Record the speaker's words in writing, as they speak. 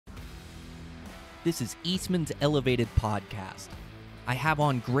This is Eastman's Elevated Podcast. I have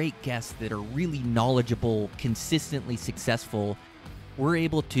on great guests that are really knowledgeable, consistently successful. We're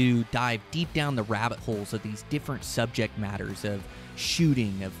able to dive deep down the rabbit holes of these different subject matters of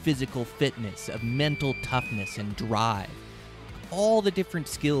shooting, of physical fitness, of mental toughness and drive. All the different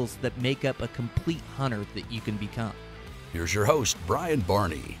skills that make up a complete hunter that you can become. Here's your host, Brian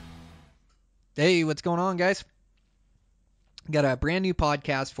Barney. Hey, what's going on, guys? Got a brand new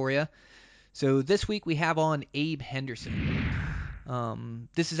podcast for you. So this week we have on Abe Henderson.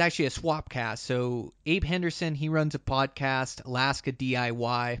 This is actually a swap cast. So Abe Henderson, he runs a podcast, Alaska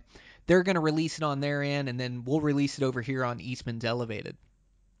DIY. They're going to release it on their end, and then we'll release it over here on Eastman's Elevated.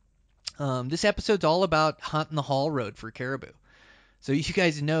 This episode's all about hunting the haul road for caribou. So you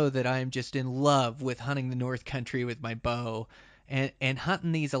guys know that I'm just in love with hunting the North Country with my bow. And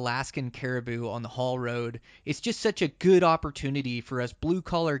hunting these Alaskan caribou on the haul road, it's just such a good opportunity for us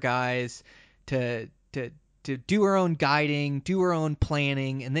blue-collar guys to do our own guiding, do our own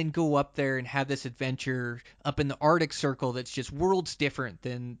planning, and then go up there and have this adventure up in the Arctic Circle that's just worlds different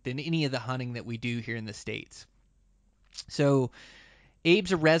than any of the hunting that we do here in the States. So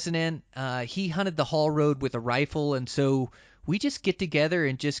Abe's a resident. He hunted the haul road with a rifle, and so we just get together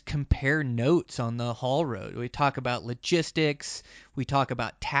and just compare notes on the haul road. We talk about logistics, we talk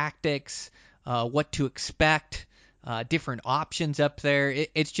about tactics, what to expect, different options up there.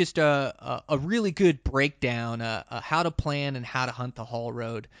 It's just a really good breakdown, how to plan and how to hunt the haul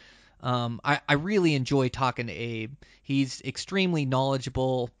road. I really enjoy talking to Abe. He's extremely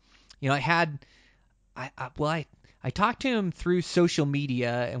knowledgeable. You know, I talked to him through social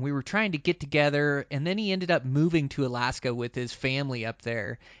media, and we were trying to get together, and then he ended up moving to Alaska with his family up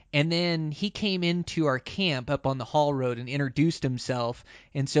there. And then he came into our camp up on the haul road and introduced himself,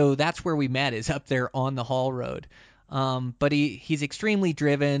 and so that's where we met, is up there on the haul road. But he's extremely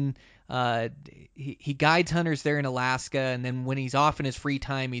driven. He guides hunters there in Alaska, and then when he's off in his free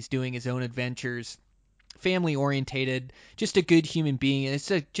time, he's doing his own adventures. Family orientated, just a good human being, and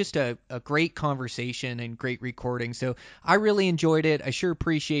it's just a great conversation and great recording. So I really enjoyed it. I sure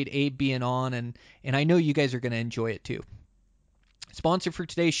appreciate Abe being on, and I know you guys are going to enjoy it too. Sponsor for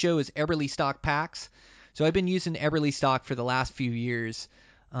today's show is Eberly Stock Packs. So I've been using Eberly Stock for the last few years.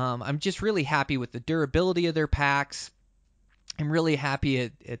 I'm just really happy with the durability of their packs. I'm really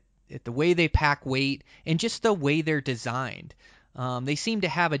happy at the way they pack weight and just the way they're designed. They seem to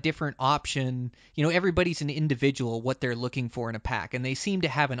have a different option. You know, everybody's an individual, what they're looking for in a pack, and they seem to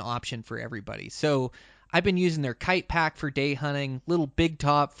have an option for everybody. So I've been using their kite pack for day hunting, little big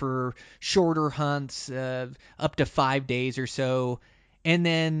top for shorter hunts, up to 5 days or so. And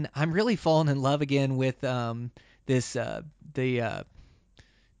then I'm really falling in love again with the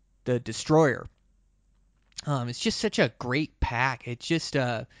Destroyer. It's just such a great pack. It's just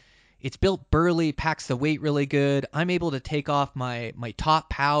it's built burly, packs the weight really good. I'm able to take off my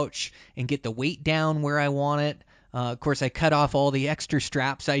top pouch and get the weight down where I want it. Of course, I cut off all the extra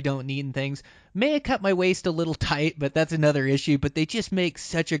straps I don't need and things. May have cut my waist a little tight, but that's another issue. But they just make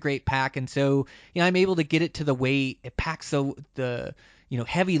such a great pack, and so I'm able to get it to the weight. It packs the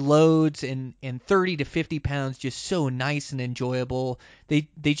heavy loads and 30 to 50 pounds, just so nice and enjoyable. They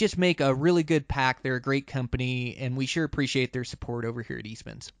just make a really good pack. They're a great company, and we sure appreciate their support over here at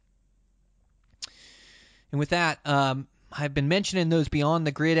Eastmans. And with that, I've been mentioning those Beyond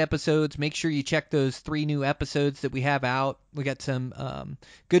the Grid episodes. Make sure you check those 3 new episodes that we have out. We got some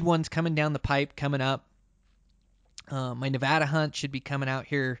good ones coming down the pipe coming up. My Nevada hunt should be coming out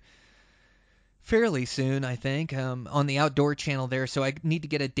here fairly soon, I think, on the Outdoor channel there. So I need to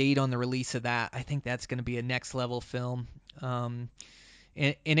get a date on the release of that. I think that's going to be a next level film.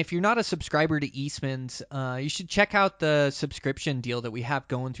 And if you're not a subscriber to Eastmans, you should check out the subscription deal that we have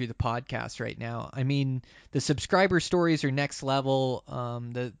going through the podcast right now. I mean, the subscriber stories are next level.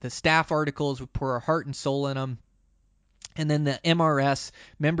 The staff articles, we pour our heart and soul in them. And then the MRS,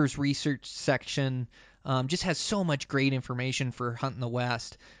 Members Research section, just has so much great information for hunting the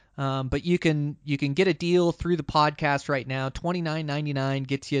West. But you can get a deal through the podcast right now. $29.99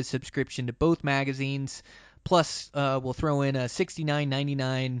 gets you a subscription to both magazines. Plus, we'll throw in a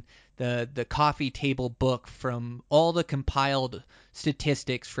 $69.99 the coffee table book from all the compiled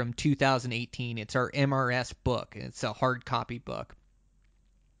statistics from 2018. It's our MRS book, and it's a hard copy book.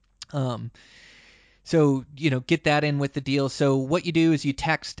 So get that in with the deal. So what you do is you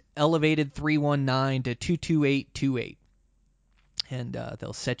text Elevated 319 to 22828, and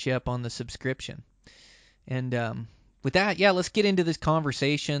they'll set you up on the subscription. And with that, let's get into this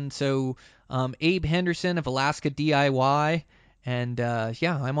conversation. So Abe Henderson of Alaska DIY, and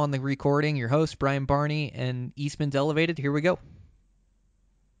I'm on the recording, your host, Brian Barney, and Eastman's Elevated. Here we go.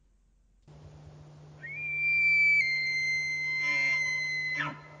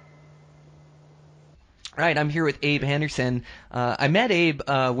 Right, I'm here with Abe Henderson. I met Abe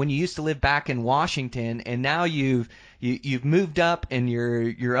when you used to live back in Washington, and now you've moved up and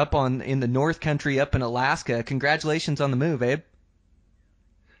you're up in the North Country, up in Alaska. Congratulations on the move, Abe.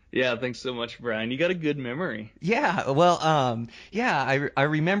 Yeah, thanks so much, Brian. You got a good memory. Yeah, well, yeah, I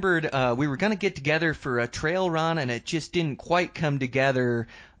remembered we were gonna get together for a trail run, and it just didn't quite come together.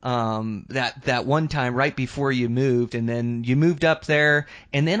 That one time right before you moved, and then you moved up there,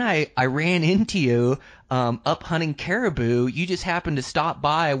 and then I ran into you up hunting caribou. You just happened to stop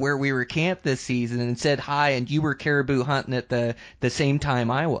by where we were camped this season and said hi, and you were caribou hunting at the same time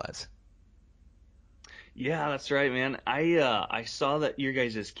I was. Yeah, that's right, man. I saw that your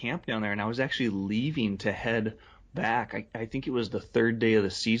guys' camp down there, and I was actually leaving to head back. I think it was the third day of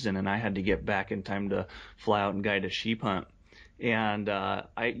the season, and I had to get back in time to fly out and guide a sheep hunt. And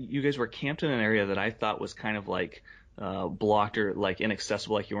you guys were camped in an area that I thought was kind of like blocked or like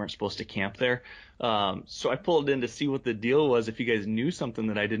inaccessible, like you weren't supposed to camp there. So I pulled in to see what the deal was, if you guys knew something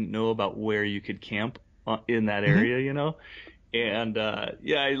that I didn't know about where you could camp in that area, you know. And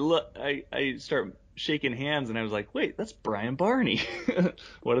yeah, I start shaking hands, and I was like, wait, that's Brian Barney.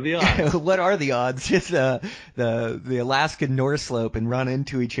 What are the odds? What are the odds? Just the Alaskan North Slope and run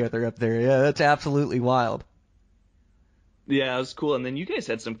into each other up there. Yeah, that's absolutely wild. Yeah, it was cool. And then you guys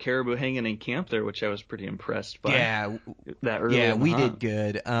had some caribou hanging in camp there, which I was pretty impressed by. Yeah, that early. yeah, in the we hunt.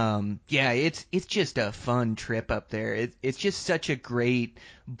 did good. Yeah, it's just a fun trip up there. It's just such a great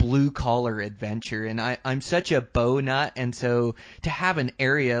blue collar adventure, and I'm such a bow nut, and so to have an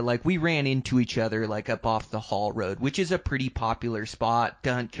area like we ran into each other like up off the Hall Road, which is a pretty popular spot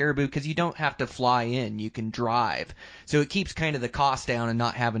to hunt caribou because you don't have to fly in, you can drive, so it keeps kind of the cost down and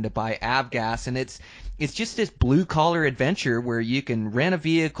not having to buy avgas, and it's just this blue collar adventure where you can rent a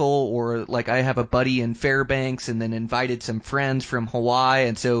vehicle, or like I have a buddy in Fairbanks and then invited some friends from Hawaii,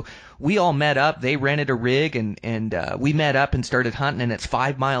 and so we all met up. They rented a rig, and we met up and started hunting, and it's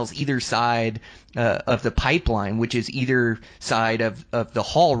 5 miles either side of the pipeline, which is either side of the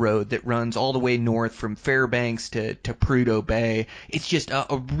Hall Road that runs all the way north from Fairbanks to Prudhoe Bay. It's just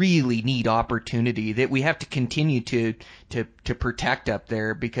a really neat opportunity that we have to continue to protect up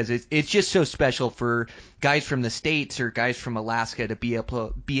there, because it's just so special for guys from the States or guys from Alaska to be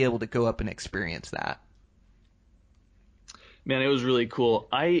able to go up and experience that. Man, it was really cool.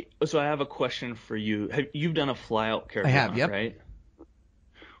 So I have a question for you. You've done a fly out caribou I have, hunt, yep. right?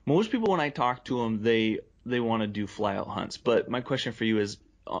 Most people, when I talk to them, they want to do fly out hunts. But my question for you is,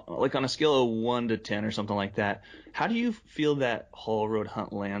 like on a scale of 1 to 10 or something like that, how do you feel that Hall Road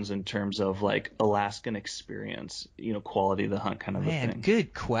hunt lands in terms of like Alaskan experience, quality of the hunt kind of a thing? Man,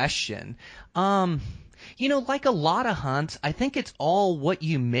 good question. Like a lot of hunts, I think it's all what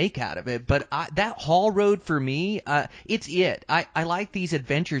you make out of it. But that Hall Road for me, it's it. I like these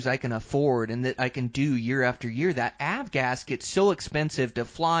adventures I can afford and that I can do year after year. That avgas gets so expensive to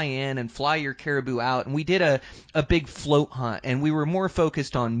fly in and fly your caribou out. And we did a big float hunt, and we were more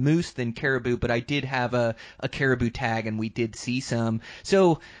focused on moose than caribou, but I did have a caribou tag, and we did see some.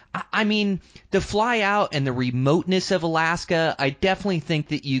 So I mean, the fly out and the remoteness of Alaska, I definitely think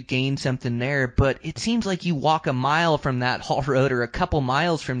that you gain something there, but it seems like you walk a mile from that Hall Road or a couple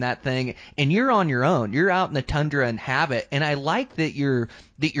miles from that thing, and you're on your own. You're out in the tundra and have it. And I like that you're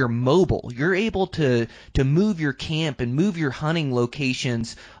mobile. You're able to move your camp and move your hunting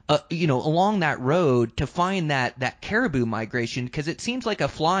locations along that road to find that caribou migration, because it seems like a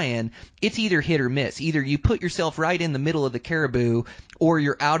fly-in, it's either hit or miss. Either you put yourself right in the middle of the caribou, or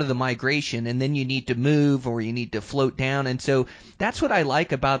you're out of the migration, and then you need to move or you need to float down. And so that's what I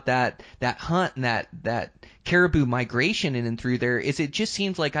like about that hunt and that caribou migration in and through there, is it just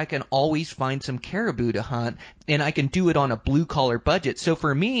seems like I can always find some caribou to hunt, and I can do it on a blue-collar budget. So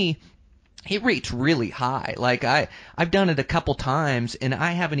for me, it rates really high. Like I've done it a couple times, and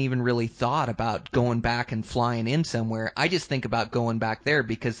I haven't even really thought about going back and flying in somewhere. I just think about going back there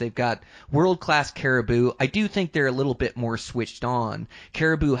because they've got world-class caribou. I do think they're a little bit more switched on.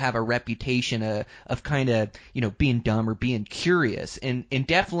 Caribou have a reputation of kind of, being dumb or being curious, and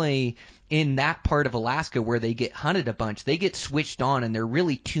definitely in that part of Alaska where they get hunted a bunch, they get switched on, and they're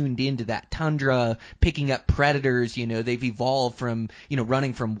really tuned into that tundra, picking up predators. They've evolved from,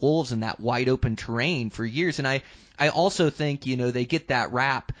 running from wolves in that wide open terrain for years. And I I also think, they get that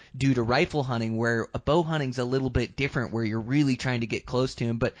rap due to rifle hunting, where a bow hunting's a little bit different, where you're really trying to get close to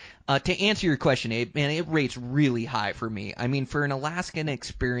them. But to answer your question, Abe, man, it rates really high for me. I mean, for an Alaskan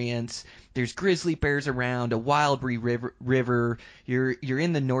experience, there's grizzly bears around, a wild river. You're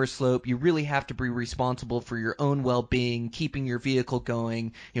in the North Slope. You really have to be responsible for your own well-being, keeping your vehicle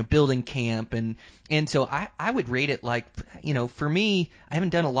going, building camp, and so I would rate it like, for me, I haven't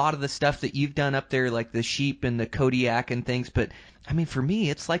done a lot of the stuff that you've done up there, like the sheep and the Kodiak and things, but I mean, for me,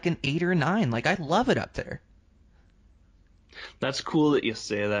 it's like an 8 or a 9. Like, I love it up there. That's cool that you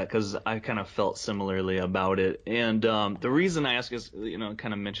say that, because I kind of felt similarly about it. And the reason I ask is,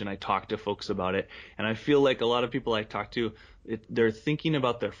 kind of mentioned I talked to folks about it, and I feel like a lot of people I talk to, they're thinking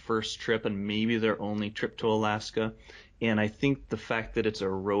about their first trip and maybe their only trip to Alaska. And I think the fact that it's a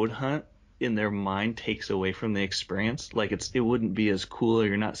road hunt in their mind takes away from the experience. Like, it wouldn't be as cool, or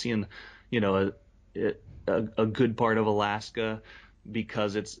you're not seeing, a good part of Alaska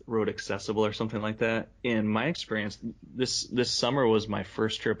because it's road accessible or something like that. In my experience, this summer was my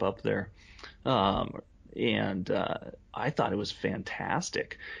first trip up there, and I thought it was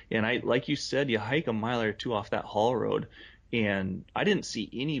fantastic. And like you said, you hike a mile or two off that haul road, and I didn't see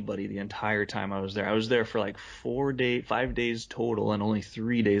anybody the entire time I was there. I was there for like 5 days total, and only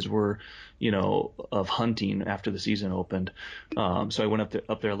 3 days were, of hunting after the season opened. So I went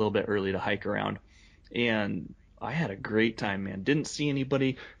up there a little bit early to hike around, and I had a great time, man. Didn't see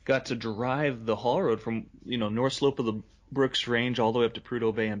anybody. Got to drive the haul road from, North Slope of the Brooks Range all the way up to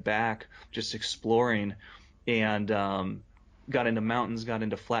Prudhoe Bay and back, just exploring, and got into mountains, got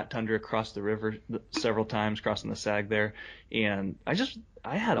into flat tundra, across the river several times, crossing the Sag there, and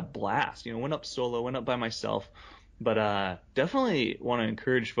I had a blast. Went up solo, went up by myself, but definitely want to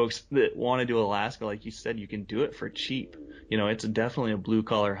encourage folks that want to do Alaska. Like you said, you can do it for cheap. It's definitely a blue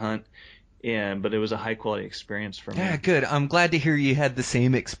collar hunt. But it was a high quality experience for me. Yeah, good. I'm glad to hear you had the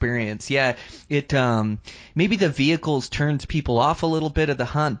same experience. Yeah, it maybe the vehicles turns people off a little bit of the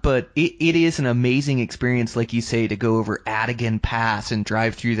hunt, but it is an amazing experience, like you say, to go over Adigan Pass and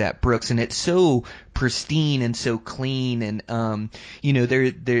drive through that Brooks, and it's so pristine and so clean, and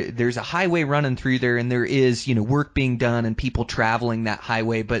there's a highway running through there, and there is work being done and people traveling that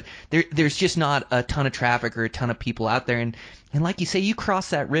highway, but there's just not a ton of traffic or a ton of people out there, and like you say, you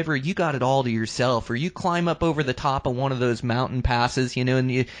cross that river, you got it all to yourself, or you climb up over the top of one of those mountain passes,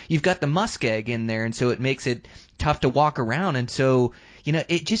 and you've got the muskeg in there, and so it makes it tough to walk around, and so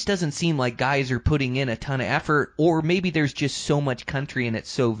it just doesn't seem like guys are putting in a ton of effort, or maybe there's just so much country and it's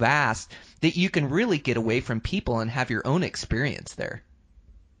so vast that you can really get away from people and have your own experience there.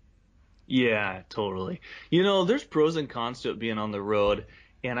 Yeah, totally. There's pros and cons to it being on the road,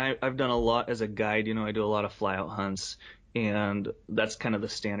 and I've done a lot as a guide. I do a lot of fly-out hunts, and that's kind of the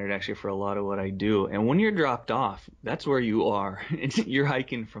standard actually for a lot of what I do. And when you're dropped off, that's where you are. You're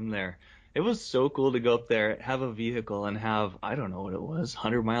hiking from there. It was so cool to go up there, have a vehicle, and have, I don't know what it was,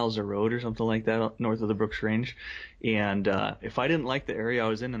 100 miles of road or something like that north of the Brooks Range. And if I didn't like the area I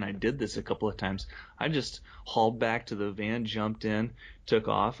was in, and I did this a couple of times, I just hauled back to the van, jumped in, took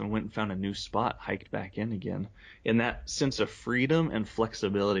off, and went and found a new spot, hiked back in again. And that sense of freedom and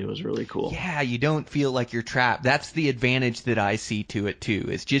flexibility was really cool. Yeah, you don't feel like you're trapped. That's the advantage that I see to it too,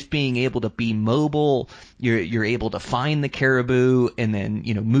 is just being able to be mobile. You're able to find the caribou and then,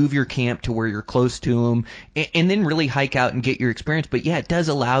 move your camp to where you're close to them, and then really hike out and get your experience. But yeah, it does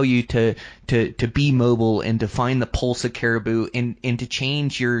allow you to be mobile and to find the pulse of caribou and to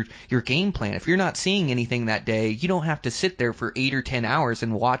change your game plan. If you're not seeing anything that day, you don't have to sit there for 8 or 10 hours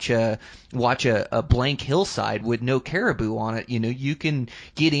and watch a blank hillside with no caribou on it. You can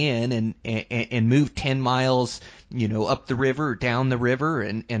get in and move 10 miles, up the river or down the river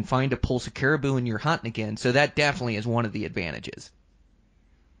and find a pulse of caribou and you're hunting again. So that definitely is one of the advantages.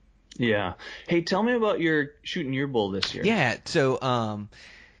 Yeah. Hey, tell me about your shooting your bull this year. Yeah. So,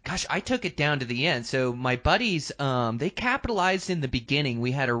 gosh, I took it down to the end. So my buddies, they capitalized in the beginning.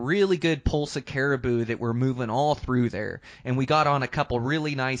 We had a really good pulse of caribou that were moving all through there. And we got on a couple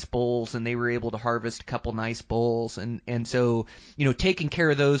really nice bulls, and they were able to harvest a couple nice bulls. And so, taking care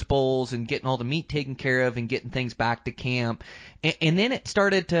of those bulls and getting all the meat taken care of and getting things back to camp. And then it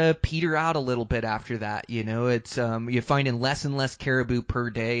started to peter out a little bit after that. It's you're finding less and less caribou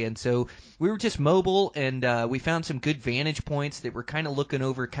per day. And so we were just mobile, and we found some good vantage points that were kind of looking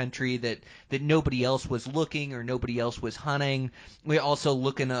over country that nobody else was looking or nobody else was hunting. We also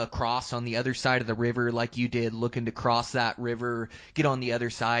looking across on the other side of the river like you did, looking to cross that river, get on the other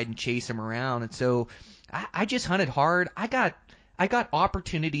side and chase them around. And so I just hunted hard. I got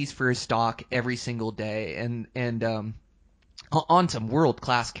opportunities for a stalk every single day, and on some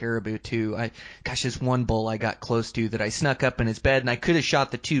world-class caribou too. This one bull I got close to that I snuck up in his bed, and I could have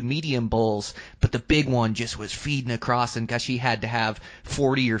shot the 2 medium bulls, but the big one just was feeding across, and he had to have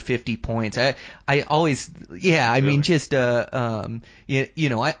 40 or 50 points. I always, I mean, just I'm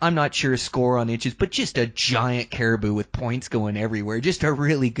not sure score on inches, but just a giant caribou with points going everywhere. Just a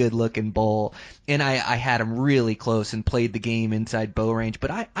really good-looking bull, and I had him really close and played the game inside bow range.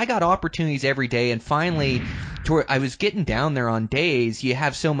 But I got opportunities every day, and finally, I was getting down there on days. You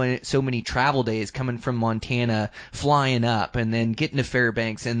have so many travel days coming from Montana, flying up, and then getting to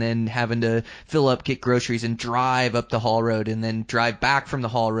Fairbanks, and then having to fill up, get groceries, and drive up the haul road, and then drive back from the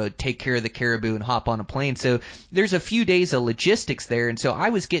haul road, take care of the caribou, and hop on a plane. So there's a few days of logistics there, and so I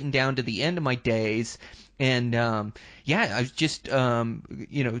was getting down to the end of my days. And I was just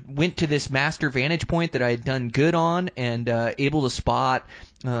went to this master vantage point that I had done good on, and able to spot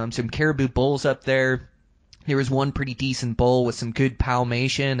some caribou bulls up there. There was one pretty decent bull with some good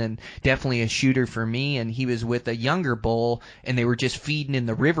palmation and definitely a shooter for me, and he was with a younger bull, and they were just feeding in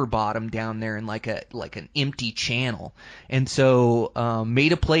the river bottom down there in like an empty channel. And so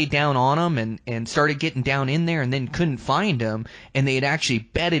made a play down on them and started getting down in there, and then couldn't find them, and they had actually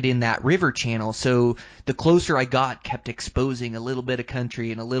bedded in that river channel. So the closer I got, kept exposing a little bit of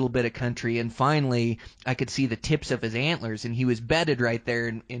country and a little bit of country, and finally I could see the tips of his antlers, and he was bedded right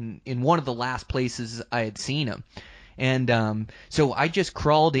there in one of the last places I had seen him. And so I just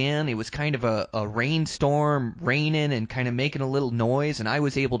crawled in. It was kind of a rainstorm, raining and kind of making a little noise, and I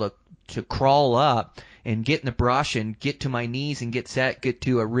was able to crawl up and get in the brush and get to my knees and get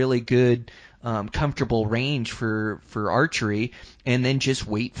to a really good comfortable range for archery, and then just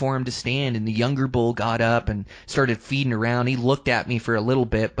wait for him to stand. And the younger bull got up and started feeding around. He looked at me for a little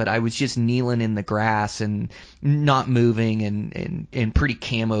bit, but I was just kneeling in the grass and not moving and pretty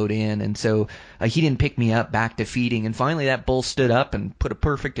camoed in. And so he didn't pick me up back to feeding. And finally that bull stood up and put a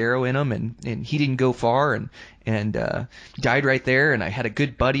perfect arrow in him, and he didn't go far and died right there. And I had a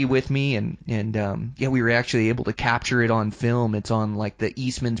good buddy with me, and we were actually able to capture it on film. It's on like the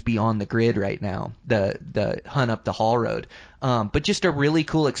Eastmans Beyond the Grid right now, the hunt up the haul road. But just a really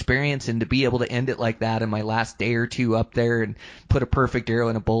cool experience, and to be able to end it like that in my last day or two up there and put a perfect arrow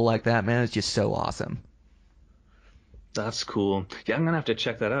in a bull like that, man, it's just so awesome. That's cool. Yeah, I'm going to have to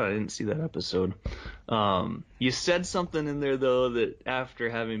check that out. I didn't see that episode. You said something in there, though, that after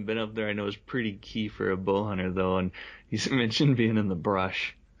having been up there, I know is pretty key for a bow hunter, though, and you mentioned being in the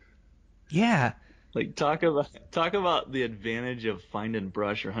brush. Yeah. Like, talk about the advantage of finding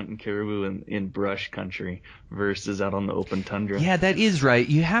brush or hunting caribou in brush country versus out on the open tundra. Yeah, that is right.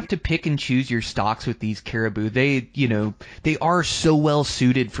 You have to pick and choose your stalks with these caribou. They are so well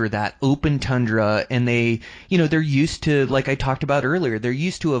suited for that open tundra, and they're used to, like I talked about earlier, they're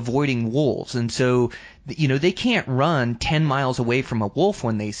used to avoiding wolves. And so, they can't run 10 miles away from a wolf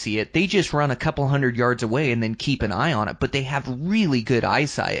when they see it. They just run a couple hundred yards away and then keep an eye on it. But they have really good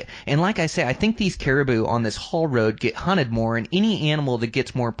eyesight. And like I say, I think these caribou on this haul road get hunted more, and any animal that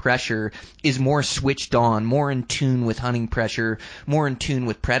gets more pressure is more switched on, more in tune with hunting pressure, more in tune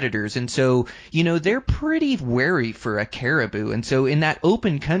with predators. And so, they're pretty wary for a caribou. And so in that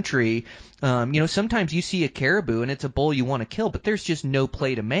open country, sometimes you see a caribou and it's a bull you want to kill, but there's just no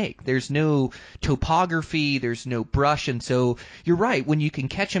play to make. There's no topography, there's no brush. And so you're right, when you can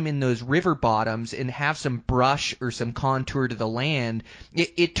catch them in those river bottoms and have some brush or some contour to the land,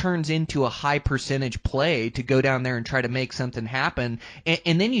 it turns into a high percentage play to go down there and try to make something happen.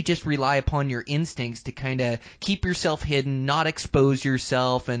 And then you just rely upon your instincts to kind of keep yourself hidden, not expose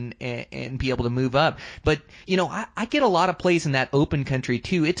yourself, and be able to move up. But, I get a lot of plays in that open country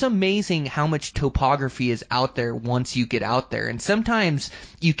too. It's amazing how much topography is out there once you get out there. And sometimes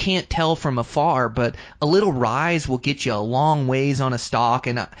you can't tell from afar, but a little rise will get you a long ways on a stalk.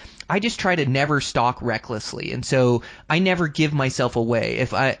 And I just try to never stalk recklessly. And so I never give myself away.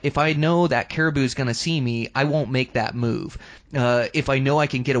 If I know that caribou is going to see me, I won't make that move. If I know I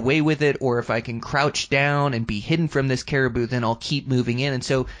can get away with it, or if I can crouch down and be hidden from this caribou, then I'll keep moving in. And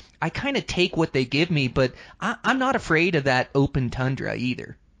so I kind of take what they give me, but I'm not afraid of that open tundra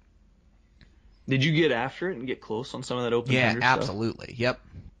either. Did you get after it and get close on some of that open tundra stuff? Yeah, absolutely. Yep.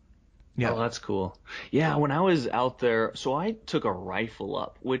 Oh, that's cool. Yeah, when I was out there, so I took a rifle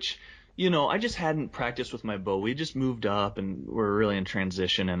up, which, I just hadn't practiced with my bow. We just moved up and we're really in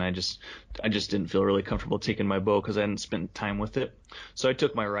transition, and I just didn't feel really comfortable taking my bow because I hadn't spent time with it. So I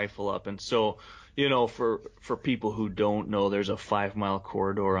took my rifle up, and so, for people who don't know, there's a 5-mile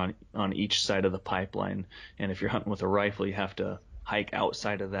corridor on each side of the pipeline, and if you're hunting with a rifle, you have to hike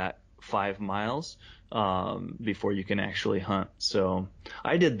outside of that 5 miles before you can actually hunt. So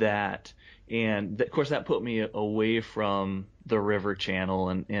I did that, And of course that put me away from the river channel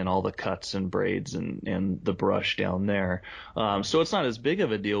and all the cuts and braids and the brush down there. So it's not as big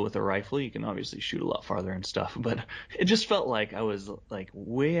of a deal with a rifle. You can obviously shoot a lot farther and stuff, but it just felt like I was like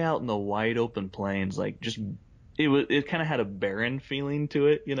way out in the wide open plains, like just it kind of had a barren feeling to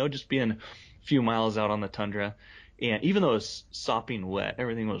it, just being a few miles out on the tundra. And even though it was sopping wet,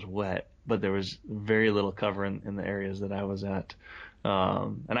 everything was wet, but there was very little cover in the areas that I was at.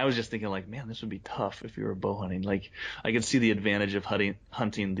 And I was just thinking like, man, this would be tough if you were bow hunting. Like I could see the advantage of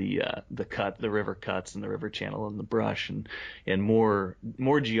hunting the river cuts and the river channel and the brush and more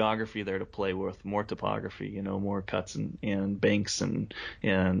geography there to play with, more topography, more cuts and banks and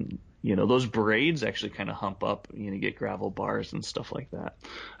those braids actually kind of hump up, get gravel bars and stuff like that.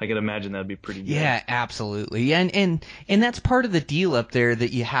 I can imagine that'd be pretty good. Yeah, absolutely. And that's part of the deal up there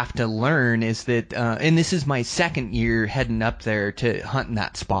that you have to learn is that, and this is my second year heading up there to hunting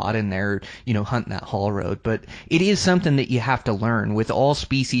that spot in there, hunting that haul road. But it is something that you have to learn with all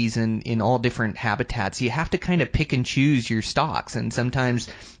species and in all different habitats. You have to kind of pick and choose your stalks. And sometimes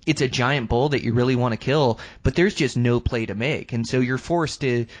it's a giant bull that you really want to kill, but there's just no play to make. And so you're forced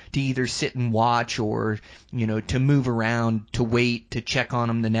to either sit and watch or, to move around, to wait, to check on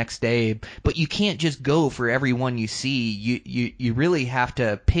them the next day. But you can't just go for every one you see. You really have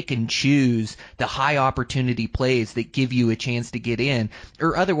to pick and choose the high opportunity plays that give you a chance to get in,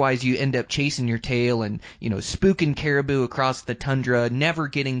 or otherwise you end up chasing your tail and, spooking caribou across the tundra, never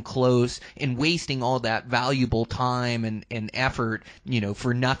getting close and wasting all that valuable time and effort,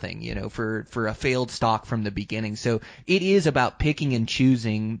 for nothing, for a failed stalk from the beginning. So it is about picking and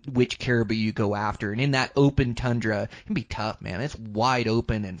choosing which caribou you go after. And in that open tundra, it can be tough, man. It's wide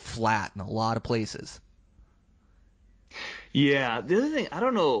open and flat in a lot of places. Yeah. The other thing, I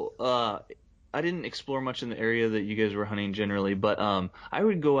don't know, I didn't explore much in the area that you guys were hunting generally, but I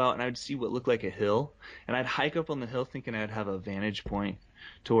would go out and I would see what looked like a hill, and I'd hike up on the hill thinking I'd have a vantage point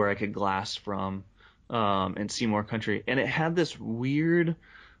to where I could glass from and see more country. And it had this weird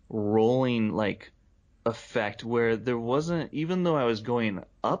rolling like effect where there wasn't, even though I was going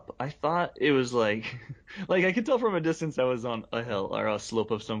up, I thought it was like I could tell from a distance I was on a hill or a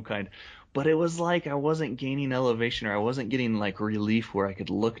slope of some kind, but it was like I wasn't gaining elevation or I wasn't getting like relief where I could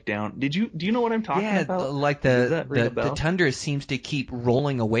look down. Do you know what I'm talking about? Yeah, like the tundra seems to keep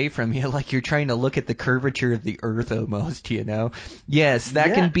rolling away from you, like you're trying to look at the curvature of the earth almost, Yes,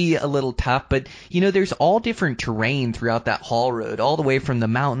 that can be a little tough, but there's all different terrain throughout that haul road, all the way from the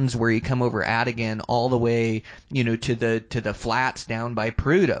mountains where you come over Adigan, all the way, to the flats down by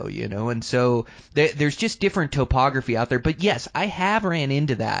Prudo, and so there's just different topography out there. But yes, I have ran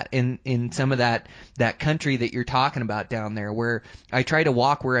into that in some of that country that you're talking about down there, where I try to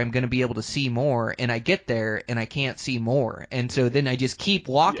walk where I'm going to be able to see more, and I get there and I can't see more, and so then I just keep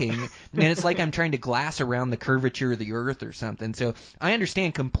walking, and it's like I'm trying to glass around the curvature of the earth or something. So I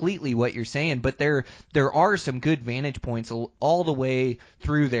understand completely what you're saying, but there are some good vantage points all the way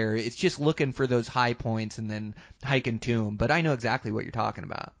through there. It's just looking for those high points and then hiking to them. But I know exactly what you're talking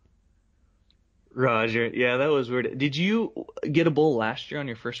about. Roger. Yeah, that was weird. Did you get a bull last year on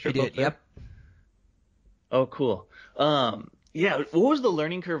your first trip? I did, up there? Yep. Oh, cool. Yeah, what was the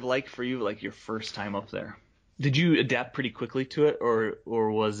learning curve like for you, like your first time up there? Did you adapt pretty quickly to it, or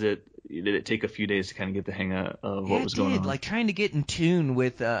did it take a few days to kind of get the hang of what was going on? Like trying to get in tune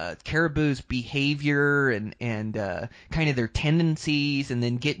with caribou's behavior and kind of their tendencies, and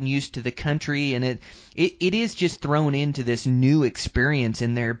then getting used to the country, and it is just thrown into this new experience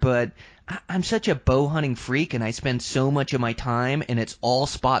in there. But I'm such a bow hunting freak, and I spend so much of my time, and it's all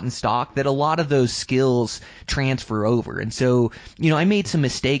spot and stock, that a lot of those skills transfer over. And so, I made some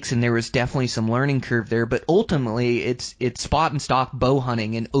mistakes, and there was definitely some learning curve there, but ultimately it's spot and stock bow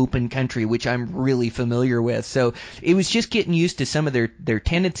hunting in open country, which I'm really familiar with. So it was just getting used to some of their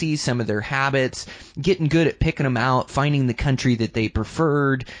tendencies, some of their habits, getting good at picking them out, finding the country that they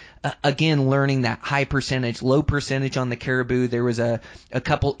preferred. Again, learning that high percentage, low percentage on the caribou. There was a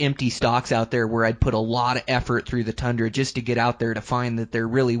couple empty stalks out there where I'd put a lot of effort through the tundra just to get out there to find that there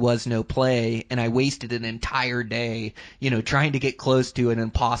really was no play, and I wasted an entire day, trying to get close to an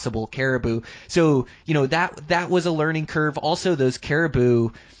impossible caribou. So, that was a learning curve. Also, those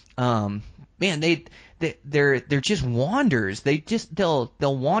caribou, man, they're just wanderers. They'll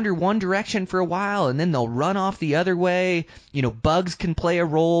wander one direction for a while, and then they'll run off the other way. Bugs can play a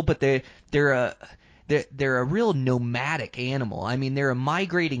role, but they they're a real nomadic animal. I mean, they're a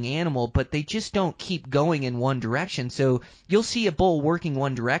migrating animal, but they just don't keep going in one direction. So you'll see a bull working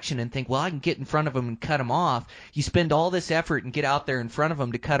one direction and think, well, I can get in front of him and cut him off. You spend all this effort and get out there in front of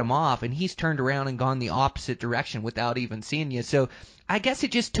him to cut him off, and he's turned around and gone the opposite direction without even seeing you. So I guess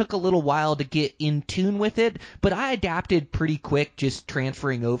it just took a little while to get in tune with it, but I adapted pretty quick, just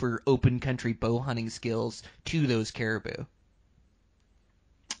transferring over open country bow hunting skills to those caribou.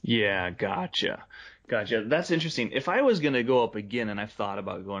 Yeah, gotcha. That's interesting. If I was going to go up again, and I've thought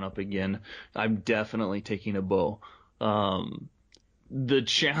about going up again, I'm definitely taking a bow. For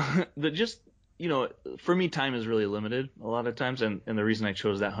me, time is really limited a lot of times, and the reason I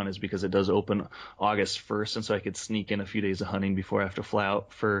chose that hunt is because it does open August 1st, and so I could sneak in a few days of hunting before I have to fly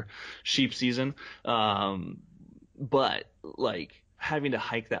out for sheep season. But like having to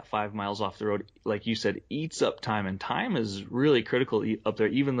hike that 5 miles off the road, like you said, eats up time, and time is really critical up there.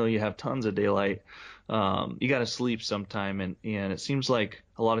 Even though you have tons of daylight, you got to sleep sometime, and it seems like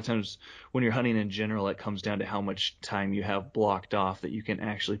a lot of times when you're hunting in general, it comes down to how much time you have blocked off that you can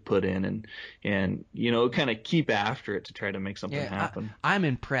actually put in and kind of keep after it to try to make something happen. I'm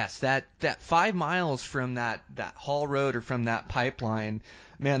impressed that 5 miles from that haul road or from that pipeline.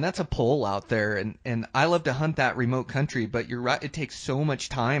 Man, that's a pole out there, and I love to hunt that remote country, but you're right, it takes so much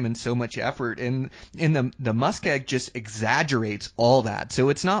time and so much effort, and the muskeg just exaggerates all that. So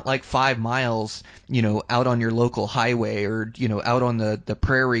it's not like 5 miles, out on your local highway or, out on the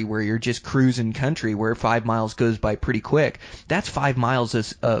prairie where you're just cruising country where 5 miles goes by pretty quick. That's 5 miles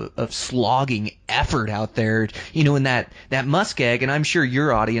of slogging effort out there, in that muskeg, and I'm sure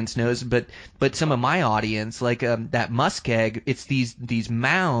your audience knows, but some of my audience, like that muskeg, it's these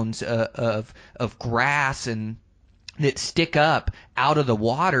mounds of grass and that stick up out of the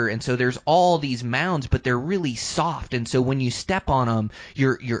water, and so there's all these mounds, but they're really soft, and so when you step on them,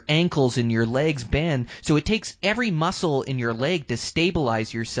 your ankles and your legs bend, so it takes every muscle in your leg to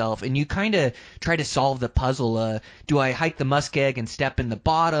stabilize yourself, and you kind of try to solve the puzzle. Do I hike the muskeg and step in the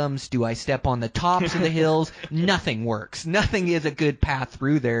bottoms? Do I step on the tops of the hills? Nothing works. Nothing is a good path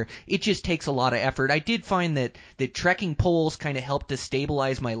through there. It just takes a lot of effort. I did find that trekking poles kind of helped to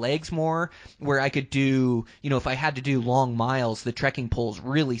stabilize my legs more, where I could do, if I had to do long miles, the trekking poles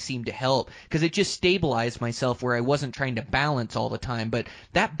really seemed to help because it just stabilized myself where I wasn't trying to balance all the time. But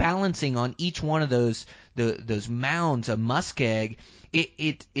that balancing on each one of those mounds of muskeg,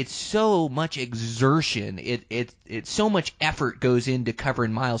 it's so much exertion. It's so much effort goes into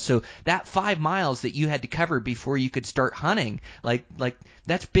covering miles. So that 5 miles that you had to cover before you could start hunting, like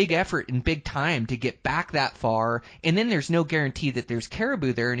that's big effort and big time to get back that far. And then there's no guarantee that there's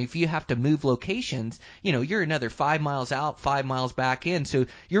caribou there. And if you have to move locations, you're another 5 miles out, 5 miles back in. So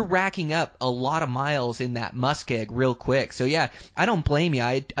you're racking up a lot of miles in that muskeg real quick. So yeah, I don't blame you.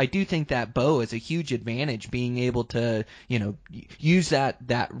 I do think that bow is a huge advantage, being able to, use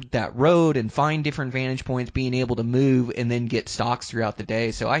that road and find different vantage points, being able to move and then get stalks throughout the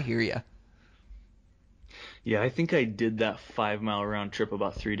day. So I hear you. Yeah, I think I did that 5 mile round trip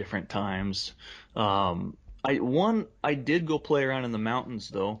about 3 different times. I did go play around in the mountains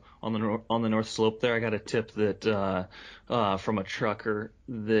though, on the north slope there. I got a tip that from a trucker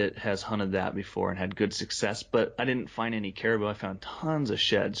that has hunted that before and had good success, but I didn't find any caribou. I found tons of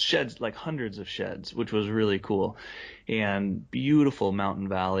sheds, like hundreds of sheds, which was really cool, and beautiful mountain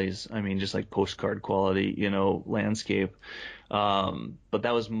valleys. I mean, just like postcard quality, landscape. But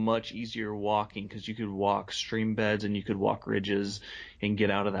that was much easier walking because you could walk stream beds and you could walk ridges and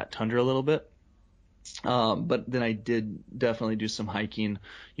get out of that tundra a little bit. But then I did definitely do some hiking,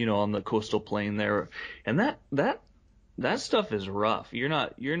 on the coastal plain there, and that stuff is rough. You're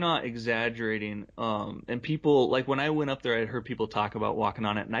not exaggerating. And people, like when I went up there, I'd heard people talk about walking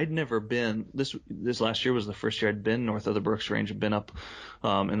on it, and I'd never been. This last year was the first year I'd been north of the Brooks Range. I'd been up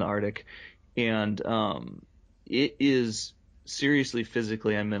in the Arctic, and it is seriously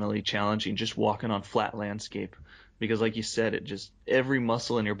physically and mentally challenging just walking on flat landscape. Because like you said, it just, every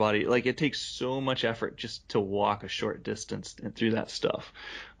muscle in your body, like it takes so much effort just to walk a short distance through that stuff.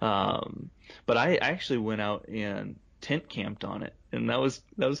 But I actually went out and tent camped on it, and that was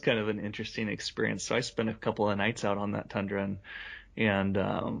kind of an interesting experience. So I spent a couple of nights out on that tundra,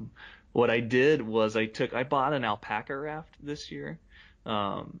 and what I did was I bought an alpaca raft this year.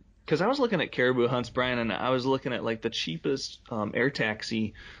 Because I was looking at caribou hunts, Brian, and I was looking at like the cheapest air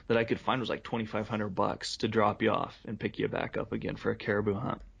taxi that I could find was like $2,500 to drop you off and pick you back up again for a caribou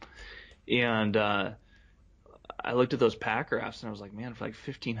hunt. And I looked at those pack rafts and I was like, man, for like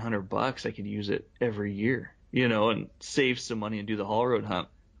 $1,500 I could use it every year, and save some money and do the haul road hunt.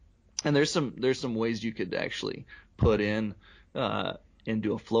 And there's some ways you could actually put in and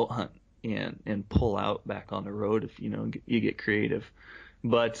do a float hunt and pull out back on the road if you get creative.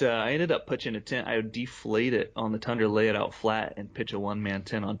 But I ended up pitching a tent. I would deflate it on the tundra, lay it out flat, and pitch a one-man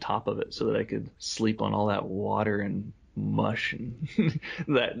tent on top of it so that I could sleep on all that water and mush and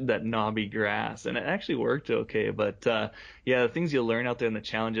that knobby grass. And it actually worked okay. But yeah, the things you learn out there and the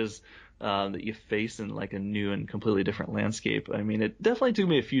challenges that you face in like a new and completely different landscape. I mean, it definitely took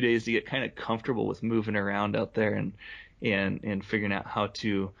me a few days to get kind of comfortable with moving around out there and figuring out how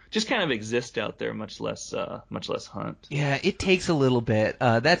to just kind of exist out there, much less hunt. Yeah, it takes a little bit.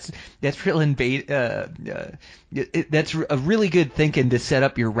 That's real that's a really good thinking to set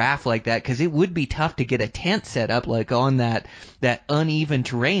up your raft like that, because it would be tough to get a tent set up like on that uneven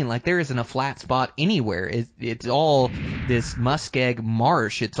terrain. Like there isn't a flat spot anywhere. It's all this muskeg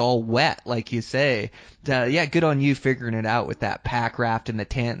marsh. It's all wet, like you say. Yeah, good on you figuring it out with that pack raft and the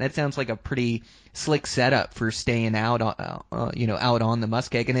tent. That sounds like a pretty slick setup for staying out, out on the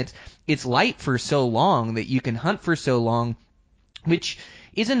muskeg, and it's light for so long that you can hunt for so long, which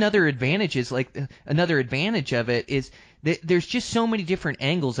is another advantage. Another advantage of it is that there's just so many different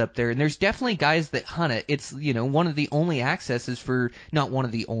angles up there, and there's definitely guys that hunt it. It's one of the only accesses for, not one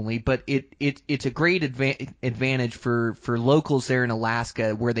of the only, but it's a great advantage for locals there in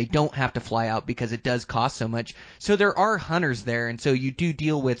Alaska, where they don't have to fly out because it does cost so much. So there are hunters there, and so you do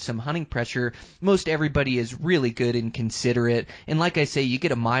deal with some hunting pressure. Most everybody is really good and considerate, and like I say, you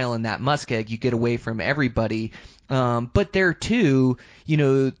get a mile in that muskeg, you get away from everybody. But there too,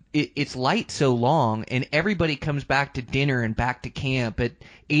 it's light so long, and everybody comes back to dinner and back to camp at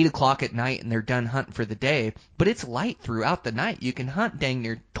 8 o'clock at night, and they're done hunting for the day. But it's light throughout the night. You can hunt dang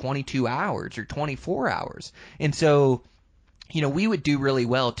near 22 hours or 24 hours. And so, we would do really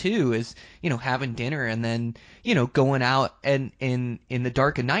well too, is, having dinner and then, going out and in the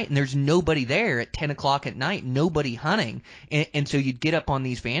dark of night, and there's nobody there at 10 o'clock at night, nobody hunting. And so you'd get up on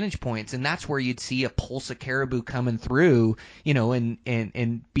these vantage points, and that's where you'd see a pulse of caribou coming through,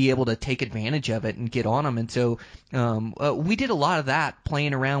 and be able to take advantage of it and get on them. And so, we did a lot of that,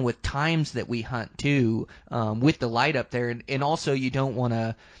 playing around with times that we hunt too, with the light up there. And also you don't want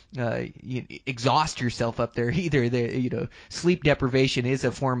to, exhaust yourself up there either. Sleep deprivation is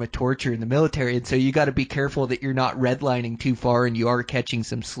a form of torture in the military, and so you got to be careful that you're not redlining too far and you are catching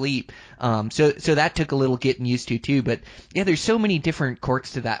some sleep. So that took a little getting used to too. But yeah, there's so many different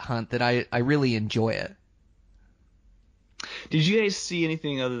quirks to that hunt that I really enjoy it. Did you guys see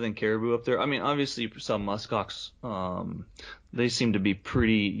anything other than caribou up there? I mean, obviously you saw muskox. They seem to be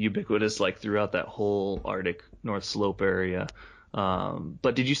pretty ubiquitous, like throughout that whole Arctic North Slope area.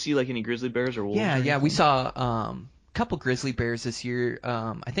 But did you see like any grizzly bears or wolves? Yeah, we saw a couple grizzly bears this year.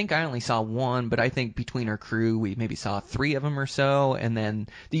 I think I only saw one, but I think between our crew we maybe saw 3 of them or so. And then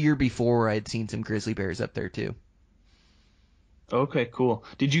the year before I'd seen some grizzly bears up there too. Okay, cool.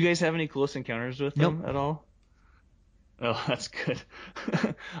 Did you guys have any close encounters with them at all? Oh, that's good.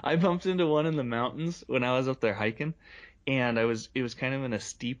 I bumped into one in the mountains when I was up there hiking, and it was kind of in a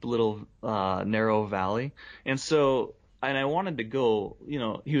steep little narrow valley, and I wanted to go,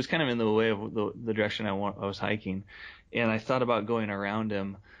 he was kind of in the way of the direction I was hiking, and I thought about going around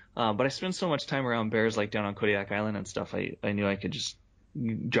him, but I spent so much time around bears, like down on Kodiak Island and stuff, I knew I could just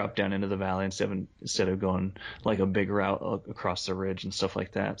drop down into the valley instead of going like a big route across the ridge and stuff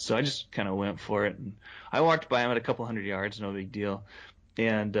like that. So I just kind of went for it, and I walked by him at a couple hundred yards, no big deal,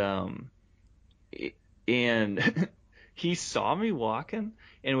 and he saw me walking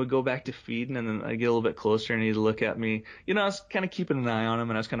and would go back to feeding, and then I'd get a little bit closer and he'd look at me. I was kind of keeping an eye on him,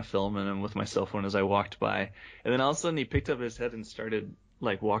 and I was kind of filming him with my cell phone as I walked by. And then all of a sudden he picked up his head and started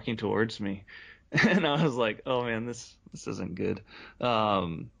like walking towards me. And I was like, oh man, this isn't good.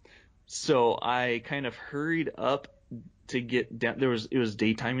 So I kind of hurried up to get down. It was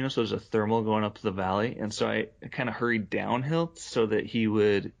daytime, so there was a thermal going up the valley. And so I kind of hurried downhill so that he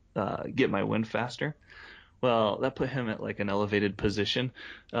would get my wind faster. Well, that put him at like an elevated position,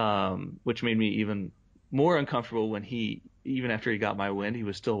 which made me even more uncomfortable when even after he got my wind, he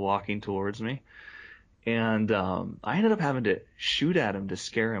was still walking towards me. And I ended up having to shoot at him to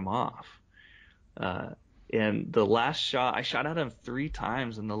scare him off. And the last shot, I shot at him 3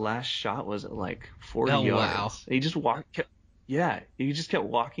 times, and the last shot was at like 40 yards. Wow. He just he just kept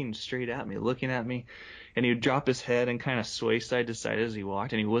walking straight at me, looking at me, and he would drop his head and kind of sway side to side as he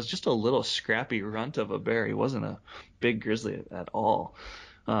walked. And he was just a little scrappy runt of a bear. He wasn't a big grizzly at all.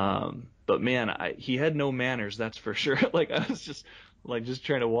 But man, he had no manners, that's for sure. Like I was just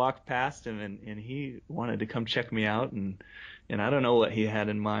trying to walk past him, and he wanted to come check me out, and I don't know what he had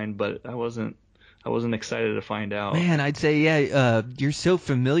in mind, but I wasn't I wasn't excited to find out. Man, I'd say, you're so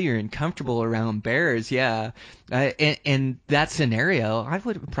familiar and comfortable around bears, yeah. And that scenario, I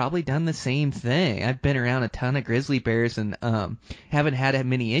would have probably done the same thing. I've been around a ton of grizzly bears and haven't had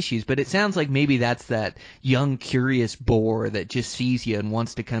many issues, but it sounds like maybe that's that young, curious boar that just sees you and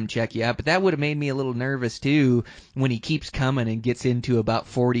wants to come check you out. But that would have made me a little nervous, too, when he keeps coming and gets into about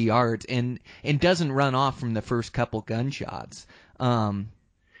 40 yards and doesn't run off from the first couple gunshots.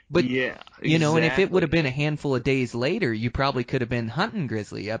 But, yeah, and if it would have exactly. been a handful of days later, you probably could have been hunting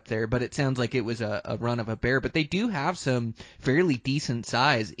grizzly up there. But it sounds like it was a run of a bear. But they do have some fairly decent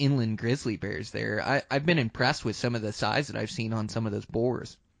size inland grizzly bears there. I've been impressed with some of the size that I've seen on some of those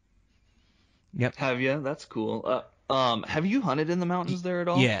boars. Yep. Have you? That's cool. Have you hunted in the mountains there at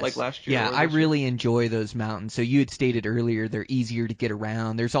all? Yes. Like last year? Yeah, or I this year? really enjoy those mountains. So you had stated earlier they're easier to get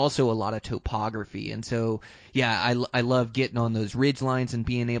around. There's also a lot of topography, and so I love getting on those ridge lines and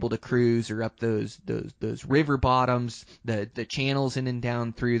being able to cruise or up those river bottoms, the channels in and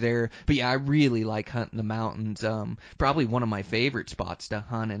down through there. But yeah, I really like hunting the mountains. Probably one of my favorite spots to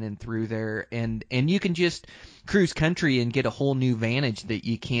hunt in and through there, and you can just cruise country and get a whole new vantage that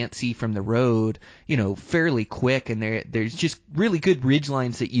you can't see from the road, fairly quick. And there's just really good ridge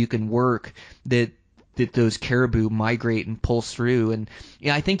lines that you can work that those caribou migrate and pulse through. And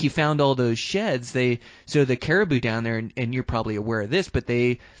I think you found all those sheds. So the caribou down there, and you're probably aware of this, but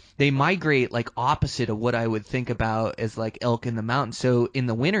they migrate like opposite of what I would think about as like elk in the mountains. So in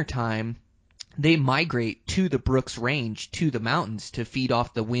the wintertime, they migrate to the Brooks Range, to the mountains, to feed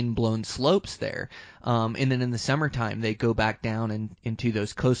off the wind-blown slopes there. And then in the summertime, they go back down into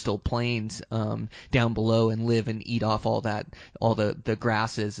those coastal plains down below and live and eat off all the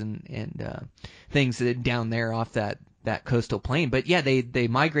grasses and things that down there off that coastal plain. But yeah, they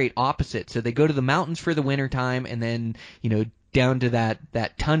migrate opposite. So they go to the mountains for the wintertime and then, down to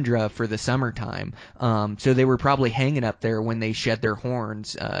that tundra for the summertime. So they were probably hanging up there when they shed their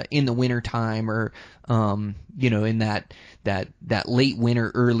horns in the wintertime or in that late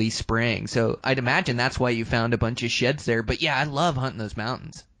winter, early spring. So I'd imagine that's why you found a bunch of sheds there. But yeah, I love hunting those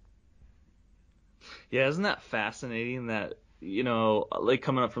mountains. Yeah, isn't that fascinating that, like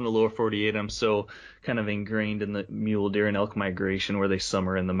coming up from the lower 48, I'm so kind of ingrained in the mule deer and elk migration where they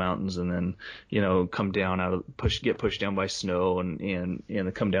summer in the mountains and then, come down get pushed down by snow and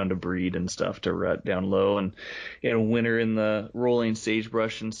they come down to breed and stuff to rut down low and winter in the rolling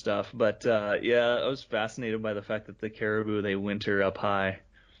sagebrush and stuff. But, I was fascinated by the fact that the caribou, they winter up high.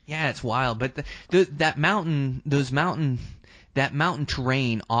 Yeah, it's wild. But that mountain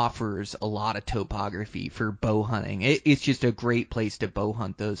terrain offers a lot of topography for bow hunting. It's just a great place to bow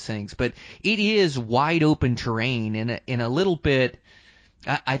hunt those things. But it is wide open terrain in a little bit.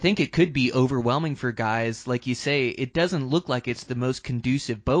 I think it could be overwhelming for guys. Like you say, it doesn't look like it's the most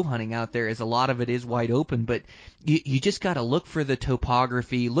conducive bow hunting out there, as a lot of it is wide open. But you just got to look for the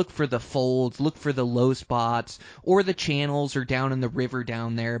topography, look for the folds, look for the low spots, or the channels or down in the river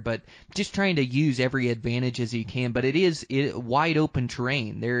down there. But just trying to use every advantage as you can. But it is wide open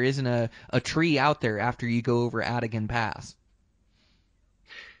terrain. There isn't a tree out there after you go over Adigan Pass.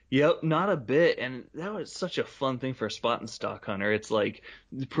 Yep, not a bit. And that was such a fun thing for a spot and stock hunter. It's like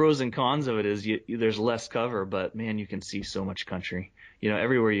the pros and cons of it is there's less cover, but man, you can see so much country.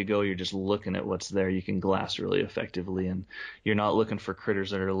 Everywhere you go, you're just looking at what's there. You can glass really effectively, and you're not looking for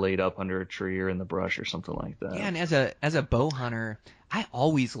critters that are laid up under a tree or in the brush or something like that. Yeah, and as a bow hunter, I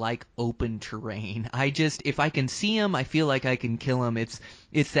always like open terrain. If I can see them, I feel like I can kill them. It's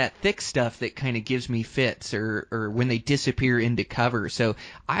that thick stuff that kind of gives me fits or when they disappear into cover. So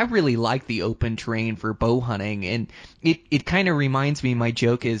I really like the open terrain for bow hunting, and it kind of reminds me, my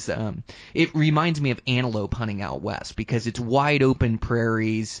joke is, it reminds me of antelope hunting out west because it's wide open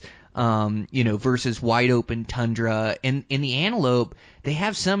prairies, versus wide open tundra. And in the antelope, they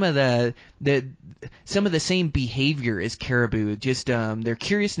have some of the same behavior as caribou. Just their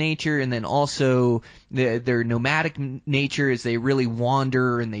curious nature, and then also their nomadic nature, as they really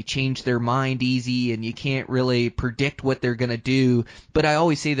wander and they change their mind easy, and you can't really predict what they're gonna do. But I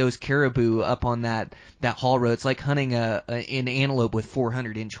always say those caribou up on that haul road, it's like hunting an antelope with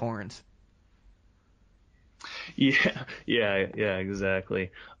 400-inch horns. Yeah,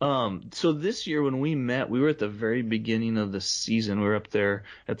 exactly. So this year when we met, we were at the very beginning of the season. We were up there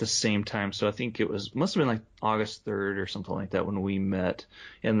at the same time. So I think must have been like August 3rd or something like that when we met,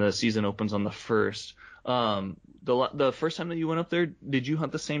 and the season opens on the 1st. The first time that you went up there, did you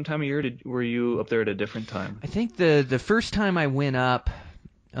hunt the same time of year? Were you up there at a different time? I think the first time I went up,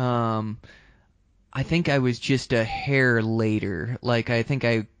 I think I was just a hair later. Like I think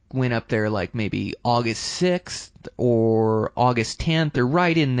I went up there like maybe August 6th or August 10th, or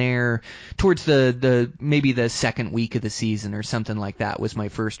right in there towards the maybe the second week of the season or something like that was my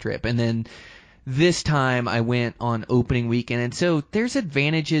first trip. And then this time I went on opening weekend, and so there's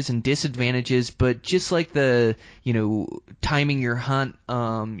advantages and disadvantages, but just like the, timing your hunt,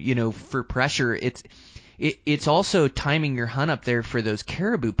 for pressure, it's also timing your hunt up there for those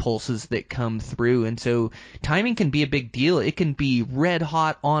caribou pulses that come through. And so timing can be a big deal. It can be red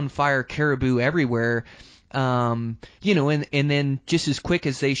hot on fire caribou everywhere. And then just as quick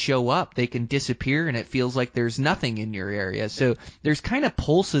as they show up, they can disappear and it feels like there's nothing in your area. So there's kind of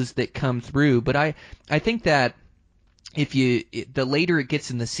pulses that come through, but I think that the later it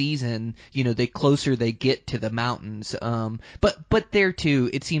gets in the season, the closer they get to the mountains. But there too,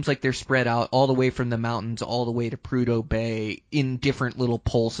 it seems like they're spread out all the way from the mountains all the way to Prudhoe Bay in different little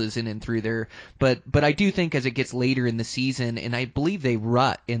pulses in and through there. But I do think as it gets later in the season, and I believe they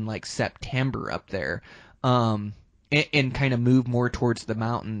rut in like September up there, and kind of move more towards the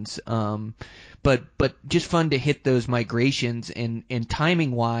mountains. But just fun to hit those migrations, and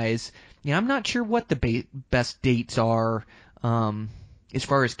timing wise, I'm not sure what the best dates are as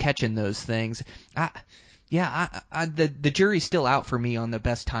far as catching those things. The jury's still out for me on the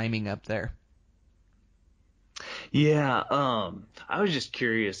best timing up there. Yeah, I was just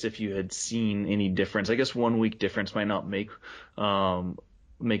curious if you had seen any difference. I guess 1 week difference might not make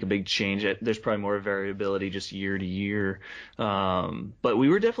a big change. There's probably more variability just year to year. But we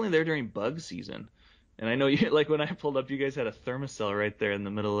were definitely there during bug season. And I know you, like when I pulled up, you guys had a thermocell right there in the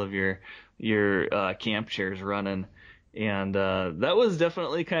middle of your camp chairs running. And that was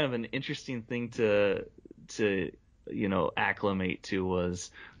definitely kind of an interesting thing to acclimate to, was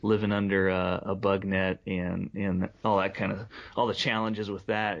living under a bug net and all that kind of, all the challenges with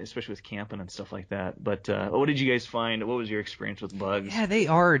that, especially with camping and stuff like that. But what did you guys find? What was your experience with bugs? Yeah, they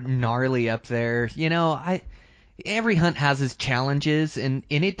are gnarly up there. Every hunt has its challenges, and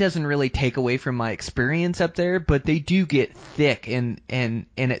it doesn't really take away from my experience up there, but they do get thick and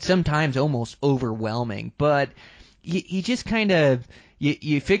at sometimes almost overwhelming. But you just kind of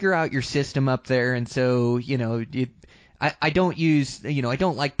you figure out your system up there, and so I don't use, I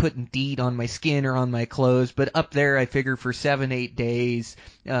don't like putting DEET on my skin or on my clothes, but up there I figure for 7-8 days,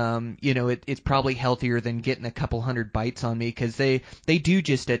 it's probably healthier than getting a couple hundred bites on me, because they do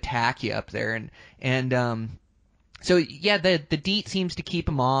just attack you up there, and so yeah, the DEET seems to keep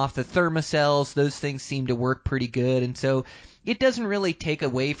them off. The thermocells, those things seem to work pretty good, and so it doesn't really take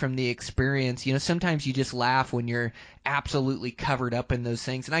away from the experience. Sometimes you just laugh when you're absolutely covered up in those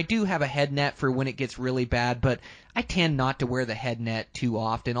things. And I do have a head net for when it gets really bad, but I tend not to wear the head net too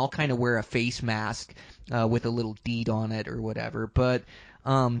often. I'll kind of wear a face mask with a little DEET on it or whatever. But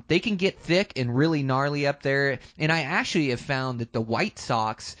they can get thick and really gnarly up there. And I actually have found that the white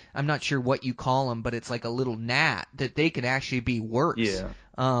socks, I'm not sure what you call them, but it's like a little gnat, that they can actually be worse. Yeah.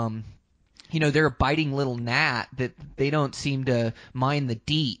 They're a biting little gnat that they don't seem to mind the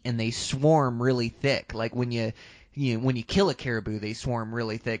DEET, and they swarm really thick. Like when you kill a caribou, they swarm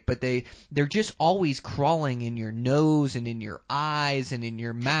really thick, but they're just always crawling in your nose and in your eyes and in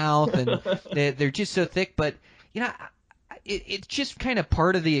your mouth, and they're just so thick. But it's just kind of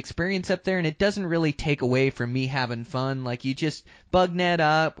part of the experience up there, and it doesn't really take away from me having fun. Like, you just bug net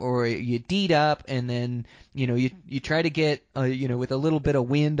up or you DEET up, and then you try to get with a little bit of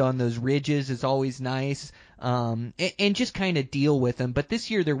wind on those ridges is always nice, and just kind of deal with them. But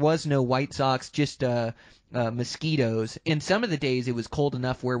this year there was no white socks, just mosquitoes. And some of the days it was cold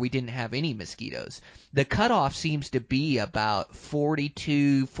enough where we didn't have any mosquitoes. The cutoff seems to be about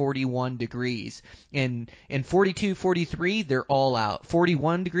 42, 41 degrees. And 42, 43, they're all out.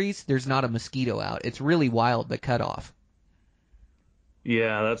 41 degrees, there's not a mosquito out. It's really wild, the cutoff.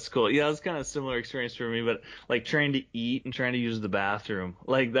 Yeah, that's cool. Yeah, it's kind of a similar experience for me, but like trying to eat and trying to use the bathroom,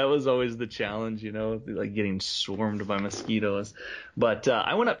 like that was always the challenge, like getting swarmed by mosquitoes. But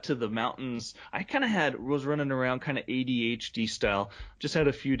I went up to the mountains. I kind of was running around kind of ADHD style. Just had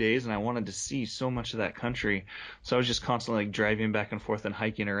a few days, and I wanted to see so much of that country. So I was just constantly like driving back and forth and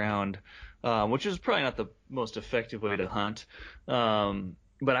hiking around, which is probably not the most effective way to hunt.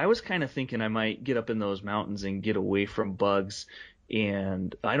 But I was kind of thinking I might get up in those mountains and get away from bugs.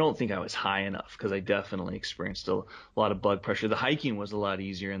 And I don't think I was high enough, because I definitely experienced a lot of bug pressure. The hiking was a lot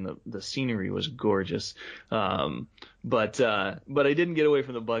easier, and the scenery was gorgeous. But I didn't get away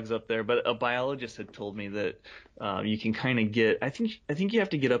from the bugs up there. But a biologist had told me that you can kind of get. I think you have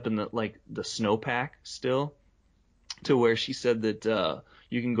to get up in the snowpack still, to where she said that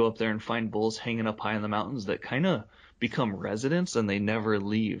you can go up there and find bulls hanging up high in the mountains that kind of become residents and they never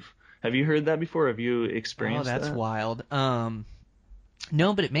leave. Have you heard that before? Have you experienced that? Oh, that's wild.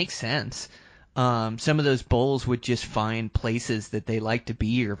 No, but it makes sense. Some of those bulls would just find places that they like to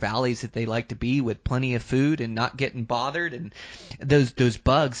be, or valleys that they like to be, with plenty of food and not getting bothered. And those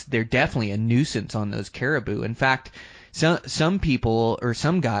bugs, they're definitely a nuisance on those caribou. In fact, some people or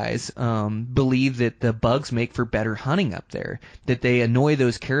some guys believe that the bugs make for better hunting up there, that they annoy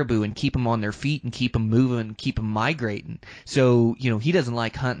those caribou and keep them on their feet and keep them moving and keep them migrating. So, he doesn't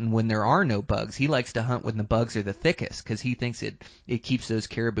like hunting when there are no bugs. He likes to hunt when the bugs are the thickest, because he thinks it keeps those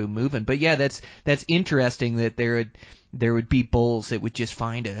caribou moving. But yeah, that's interesting that there would be bulls that would just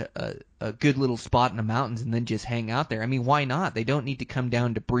find a good little spot in the mountains and then just hang out there. I mean, why not? They don't need to come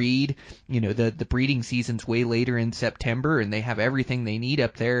down to breed. The breeding season's way later in September, and they have everything they need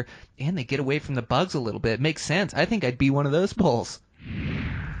up there, and they get away from the bugs a little bit. It makes sense. I think I'd be one of those bulls.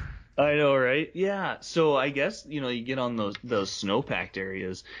 I know, right? Yeah. So I guess, you get on those snow-packed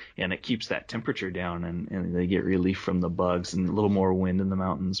areas, and it keeps that temperature down, and they get relief from the bugs and a little more wind in the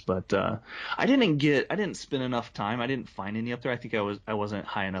mountains. But I didn't spend enough time. I didn't find any up there. I think I wasn't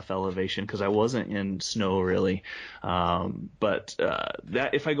high enough elevation, because I wasn't in snow really. But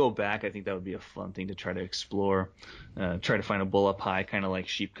that, if I go back, I think that would be a fun thing to try to explore. Try to find a bull up high, kind of like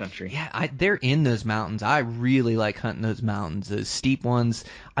sheep country. Yeah, they're in those mountains. I really like hunting those mountains, those steep ones.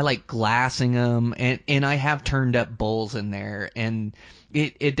 I like glassing them, and I have turned up bulls in there, and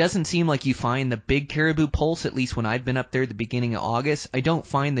it doesn't seem like you find the big caribou pulse, at least when I've been up there at the beginning of August. I don't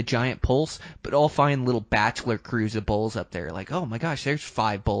find the giant pulse, but I'll find little bachelor crews of bulls up there. Like, oh my gosh, there's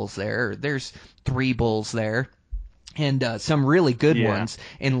 5 bulls there, or there's 3 bulls there. And some really good ones,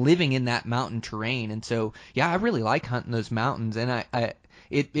 and living in that mountain terrain. And so, yeah, I really like hunting those mountains, and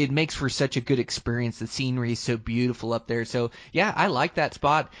it makes for such a good experience. The scenery is so beautiful up there. So, yeah, I like that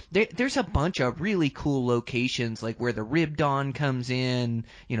spot. There's a bunch of really cool locations, like where the Rib Dawn comes in,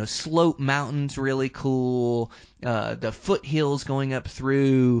 Slope Mountain's really cool, the foothills going up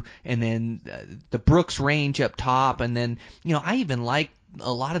through, and then the Brooks Range up top. And then, I even like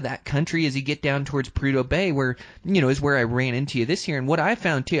a lot of that country as you get down towards Prudhoe Bay, where, is where I ran into you this year. And what I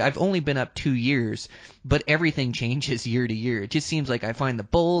found too, I've only been up 2 years, but everything changes year to year. It just seems like I find the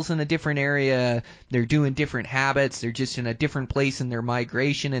bulls in a different area. They're doing different habits. They're just in a different place in their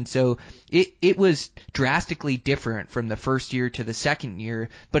migration. And so it was drastically different from the first year to the second year,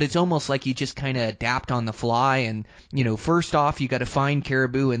 but it's almost like you just kind of adapt on the fly. And, first off, you got to find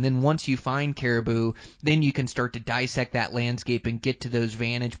caribou. And then once you find caribou, then you can start to dissect that landscape and get to those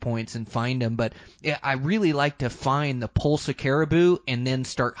vantage points and find them. But I really like to find the pulse of caribou and then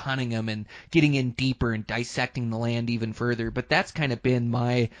start hunting them and getting in deeper and dissecting the land even further. But that's kind of been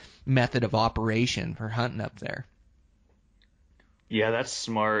my method of operation for hunting up there. Yeah, that's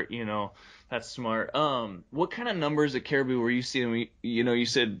smart. That's smart. What kind of numbers of caribou were you seeing? You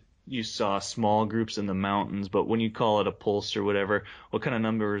said you saw small groups in the mountains, but when you call it a pulse or whatever, what kind of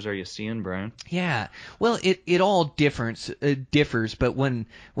numbers are you seeing, Brian? Yeah, well, it all differs, but when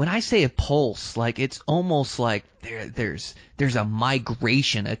I say a pulse, like, it's almost like there's a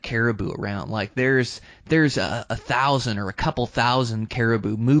migration of caribou around. Like there's a 1,000 or a couple thousand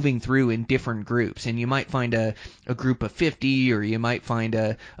caribou moving through in different groups, and you might find a group of 50, or you might find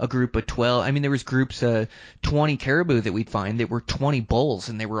a group of 12. I mean, there was groups of 20 caribou that we'd find that were 20 bulls,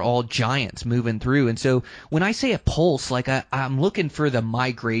 and they were all giants moving through. And so when I say a pulse, like, I'm looking for the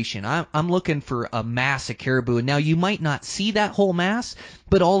migration. I'm looking for a mass of caribou. And now you might not see that whole mass,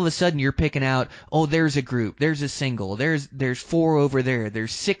 but all of a sudden you're picking out, oh, there's a group, there's a single, there's 4 over there,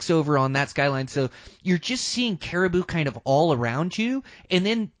 there's 6 over on that skyline. So you're just seeing caribou kind of all around you. And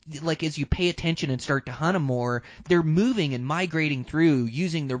then, like, as you pay attention and start to hunt them more, they're moving and migrating through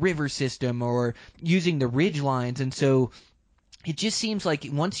using the river system or using the ridge lines. And so it just seems like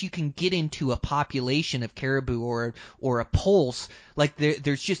once you can get into a population of caribou or a pulse, like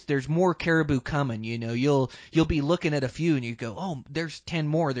there's more caribou coming. You'll be looking at a few and you go, oh, there's 10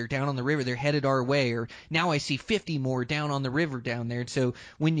 more. They're down on the river. They're headed our way. Or now I see 50 more down on the river down there. And so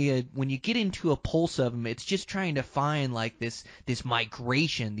when you get into a pulse of them, it's just trying to find like this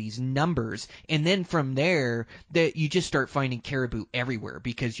migration, these numbers, and then from there that you just start finding caribou everywhere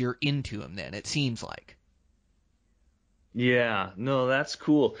because you're into them. Then it seems like. Yeah, no, that's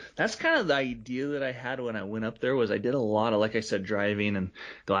cool. That's kind of the idea that I had when I went up there. Was I did a lot of, like I said, driving and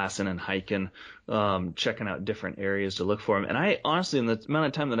glassing and hiking, checking out different areas to look for them. And I honestly, in the amount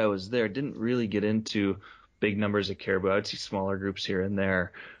of time that I was there, didn't really get into big numbers of caribou. I would see smaller groups here and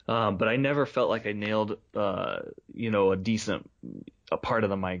there, but I never felt like I nailed, a part of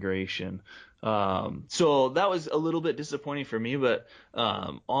the migration. So that was a little bit disappointing for me, but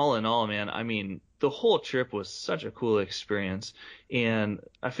all in all, man, I mean, the whole trip was such a cool experience. And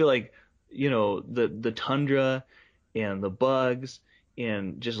I feel like, the tundra and the bugs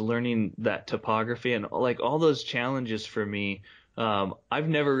and just learning that topography and like all those challenges for me. I've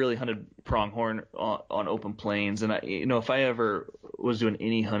never really hunted pronghorn on open plains, and if I ever was doing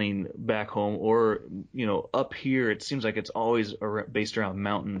any hunting back home or up here, it seems like it's always based around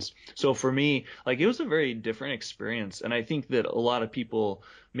mountains. So for me, like it was a very different experience, and I think that a lot of people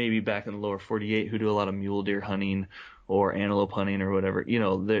maybe back in the lower 48 who do a lot of mule deer hunting or antelope hunting or whatever,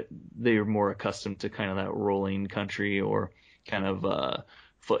 they're more accustomed to kind of that rolling country or kind of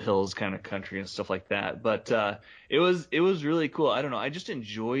foothills kind of country and stuff like that. But it was really cool. I don't know. I just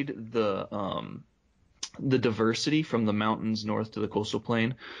enjoyed the diversity from the mountains north to the coastal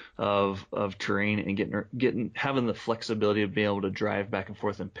plain of terrain, and having the flexibility of being able to drive back and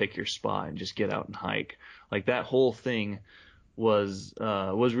forth and pick your spot and just get out and hike. Like that whole thing was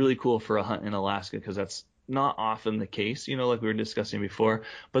really cool for a hunt in Alaska, because that's not often the case, like we were discussing before.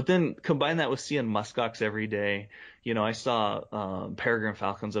 But then combine that with seeing muskox every day. I saw peregrine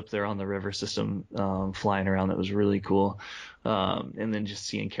falcons up there on the river system flying around. That was really cool. And then just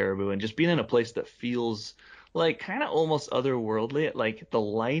seeing caribou and just being in a place that feels like kind of almost otherworldly. Like the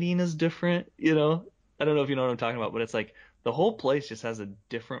lighting is different, I don't know if you know what I'm talking about, but it's like the whole place just has a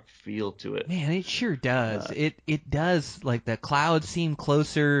different feel to it. Man, it sure does. It does. Like the clouds seem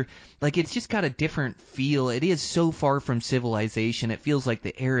closer. Like it's just got a different feel. It is so far from civilization. It feels like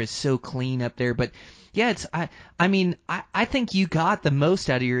the air is so clean up there. But yeah, I think you got the most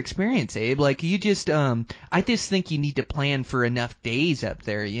out of your experience, Abe. Like you just, I just think you need to plan for enough days up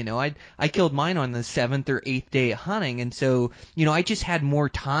there. I killed mine on the 7th or 8th day of hunting, and so I just had more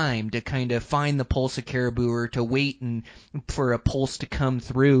time to kind of find the pulse of caribou or to wait and for a pulse to come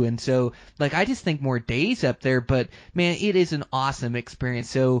through. And so, like, I just think more days up there. But man, it is an awesome experience.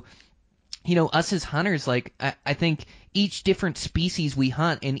 So, us as hunters, like, I think each different species we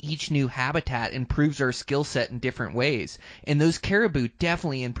hunt in each new habitat improves our skill set in different ways. And those caribou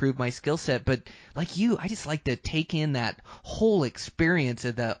definitely improve my skill set. But like you, I just like to take in that whole experience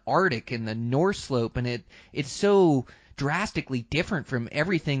of the Arctic and the North Slope. And it's so drastically different from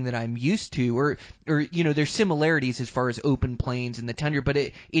everything that I'm used to, or there's similarities as far as open plains and the tundra, but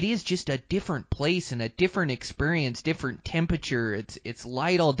it is just a different place and a different experience, different temperature. It's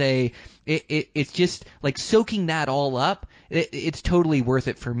light all day. It's just like soaking that all up. It's totally worth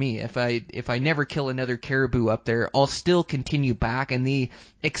it for me. If I never kill another caribou up there, I'll still continue back, and the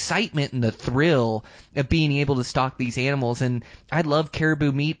excitement and the thrill of being able to stalk these animals. And I love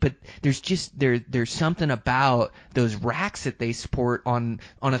caribou meat, but there's something about those racks that they sport on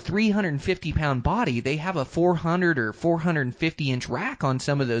a 350-pound body. They have a 400 or 450-inch rack on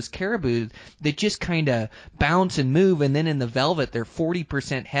some of those caribou that just kind of bounce and move, and then in the velvet they're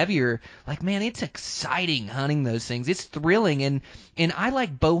 40% heavier. Like, man, it's exciting hunting those things. It's thrilling, and I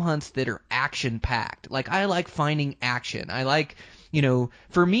like bow hunts that are action-packed. Like, I like finding action. I like,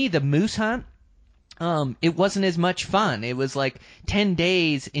 for me, the moose hunt, it wasn't as much fun. It was like 10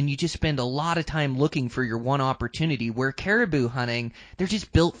 days and you just spend a lot of time looking for your one opportunity. Where caribou hunting, they're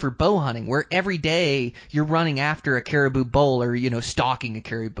just built for bow hunting, where every day you're running after a caribou bull or, stalking a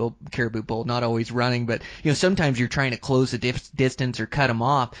caribou bull, not always running, but, sometimes you're trying to close the distance or cut them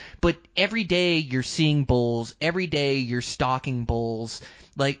off. But every day you're seeing bulls, every day you're stalking bulls.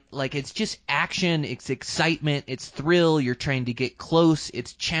 Like it's just action, it's excitement, it's thrill. You're trying to get close.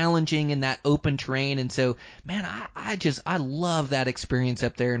 It's challenging in that open terrain. And so, man, I love that experience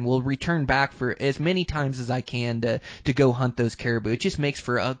up there, and will return back for as many times as I can to go hunt those caribou. It just makes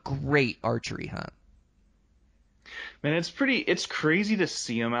for a great archery hunt. Man, it's crazy to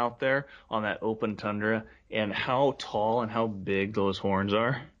see them out there on that open tundra and how tall and how big those horns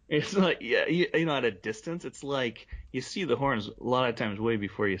are. It's like, yeah, at a distance, it's like you see the horns a lot of times way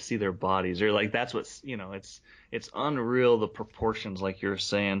before you see their bodies. Or like that's what's, it's unreal, the proportions, like you're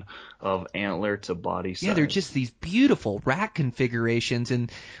saying, of antler to body size. Yeah, they're just these beautiful rack configurations.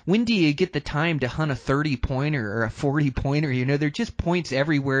 And when do you get the time to hunt a 30-pointer or a 40-pointer? They're just points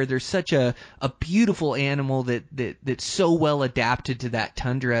everywhere. They're such a beautiful animal that's so well adapted to that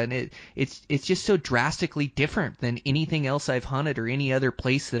tundra. And it's just so drastically different than anything else I've hunted or any other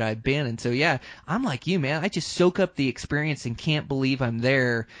place that I've been. And so, yeah, I'm like you, man. I just soak up the experience and can't believe I'm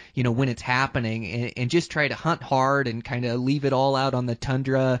there, when it's happening, and just try to hunt hard and kind of leave it all out on the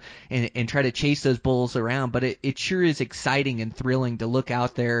tundra and try to chase those bulls around. But it sure is exciting and thrilling to look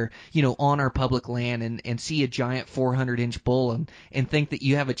out there, on our public land and see a giant 400-inch bull and think that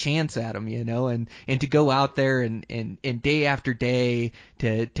you have a chance at him, and to go out there and day after day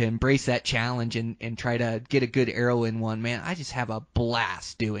to embrace that challenge and try to get a good arrow in one, man, I just have a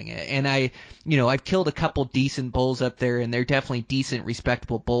blast doing it. And I've killed a couple decent bulls up there, and they're definitely decent,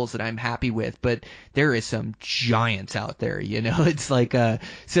 respectable bulls that I'm happy with. But there is some giants out there, It's like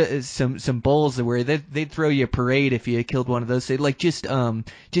some bulls where they'd throw you a parade if you killed one of those. They like just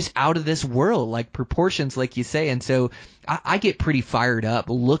out of this world, like proportions, like you say. And so I get pretty fired up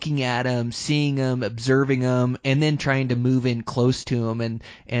looking at them, seeing them, observing them, and then trying to move in close to them.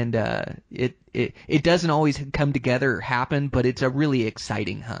 And it doesn't always come together or happen, but it's a really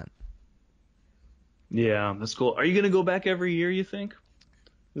exciting hunt. Yeah, that's cool. Are you going to go back every year, you think?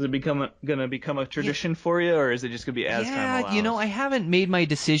 Is it going to become a tradition for you, or is it just going to be as time allows? I haven't made my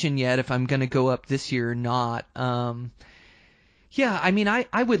decision yet if I'm going to go up this year or not. Yeah, I mean,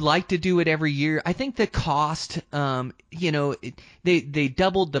 I would like to do it every year. I think the cost, they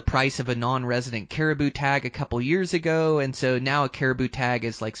doubled the price of a non-resident caribou tag a couple years ago, and so now a caribou tag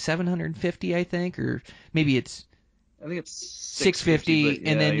is like $750, I think, or maybe I think it's $650,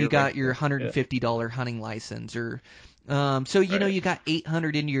 and then you got right. your $150 hunting license, or you got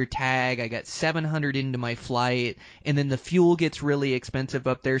 $800 into your tag. I got $700 into my flight, and then the fuel gets really expensive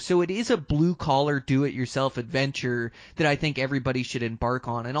up there. So it is a blue collar, do it yourself adventure that I think everybody should embark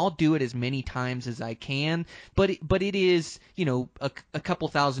on. And I'll do it as many times as I can. But it is, a couple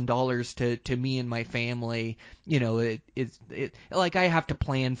 $1,000s to me and my family. Like I have to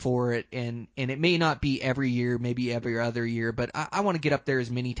plan for it, and it may not be every year, maybe every other year, but I want to get up there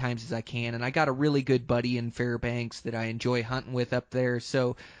as many times as I can. And I got a really good buddy in Fairbanks that I enjoy hunting with up there.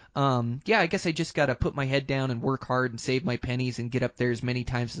 So, I guess I just got to put my head down and work hard and save my pennies and get up there as many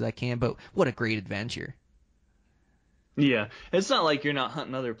times as I can. But what a great adventure. Yeah. It's not like you're not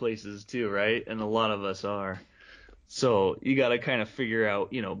hunting other places too, right? And a lot of us are. So you got to kind of figure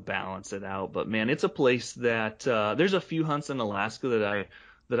out, balance it out. But man, it's a place that there's a few hunts in Alaska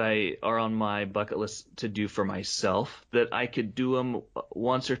that I are on my bucket list to do for myself, that I could do them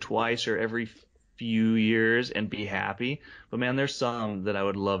once or twice or every few years and be happy. But man, there's some that I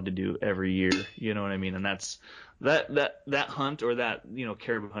would love to do every year. You know what I mean? And that's that hunt, or that,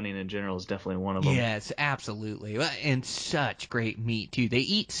 caribou hunting in general, is definitely one of them. Yes, absolutely. And such great meat too. They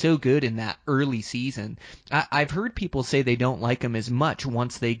eat so good in that early season. I've heard people say they don't like them as much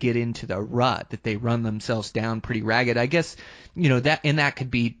once they get into the rut, that they run themselves down pretty ragged. I guess, that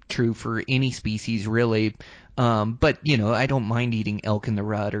could be true for any species really. But I don't mind eating elk in the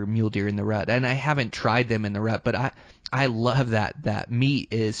rut or mule deer in the rut, and I haven't tried them in the rut, but I love that meat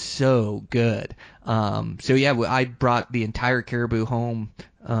is so good. I brought the entire caribou home,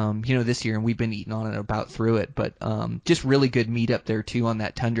 this year, and we've been eating on it about through it, but just really good meat up there too on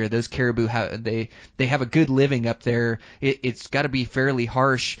that tundra. Those caribou they have a good living up there. It's got to be fairly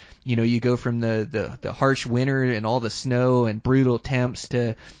harsh. You go from the harsh winter and all the snow and brutal temps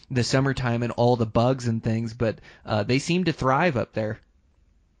to the summertime and all the bugs and things, but they seem to thrive up there.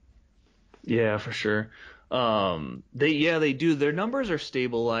 Yeah, for sure. They do. Their numbers are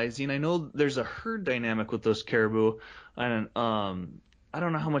stabilizing. I know there's a herd dynamic with those caribou, and I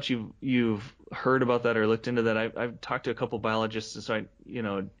don't know how much you've heard about that or looked into that. I've talked to a couple biologists, and so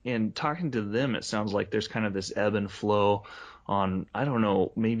in talking to them, it sounds like there's kind of this ebb and flow on, I don't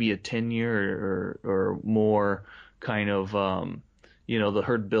know, maybe a 10-year or more kind of, the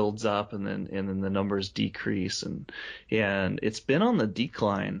herd builds up and then the numbers decrease, and it's been on the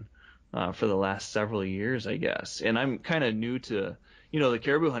decline for the last several years, I guess. And I'm kind of new to, the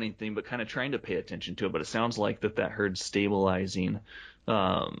caribou hunting thing, but kind of trying to pay attention to it. But it sounds like that herd's stabilizing,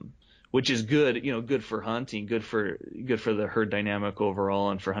 which is good, good for hunting, good for the herd dynamic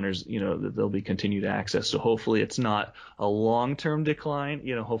overall, and for hunters, that there'll be continued access. So hopefully it's not a long-term decline,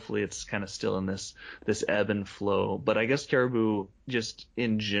 hopefully it's kind of still in this ebb and flow. But I guess caribou just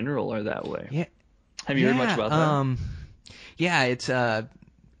in general are that way. Yeah. Have you heard much about that? Yeah, it's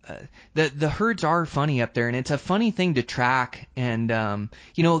the herds are funny up there, and it's a funny thing to track. And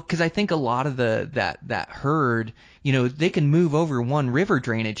because I think a lot of that herd, they can move over one river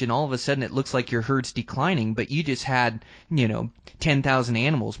drainage, and all of a sudden it looks like your herd's declining, but you just had 10,000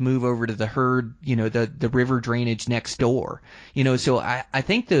 animals move over to the herd, the river drainage next door. So I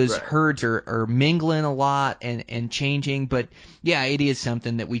think those Right. herds are mingling a lot and changing. But yeah, it is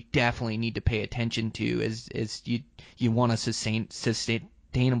something that we definitely need to pay attention to as you want to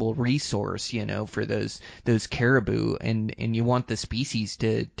sustainable resource, for those caribou, and you want the species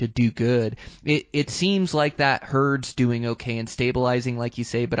to do good. It seems like that herd's doing okay and stabilizing, like you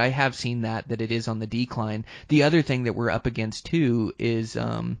say, but I have seen that it is on the decline. The other thing that we're up against too is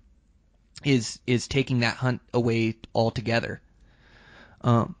taking that hunt away altogether.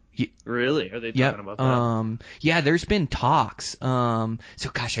 Really? Are they Yep. talking about that? Yeah, there's been talks. So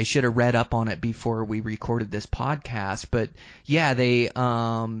gosh, I should have read up on it before we recorded this podcast. But yeah,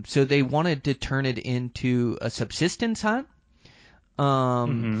 so they wanted to turn it into a subsistence hunt.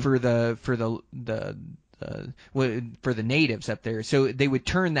 For the natives up there. So they would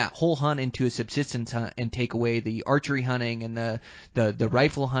turn that whole hunt into a subsistence hunt and take away the archery hunting and the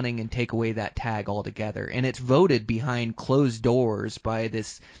rifle hunting and take away that tag altogether. And it's voted behind closed doors by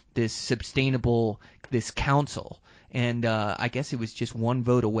this council. And I guess it was just one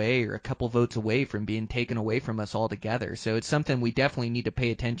vote away or a couple votes away from being taken away from us altogether. So it's something we definitely need to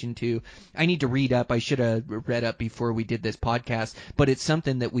pay attention to. I need to read up. I should have read up before we did this podcast. But it's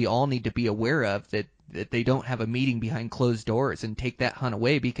something that we all need to be aware of, that they don't have a meeting behind closed doors and take that hunt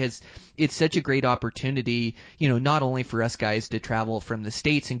away, because it's such a great opportunity, not only for us guys to travel from the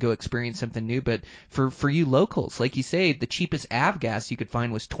States and go experience something new, but for you locals. Like you say, the cheapest avgas you could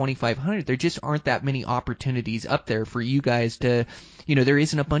find was $2,500. There just aren't that many opportunities up there for you guys to, there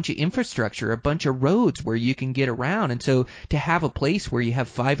isn't a bunch of infrastructure, a bunch of roads where you can get around. And so to have a place where you have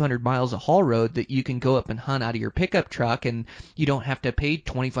 500 miles of haul road that you can go up and hunt out of your pickup truck, and you don't have to pay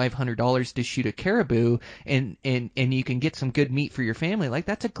 $2,500 to shoot a caribou, and you can get some good meat for your family, like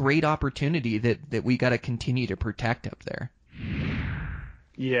that's a great opportunity that we got to continue to protect up there.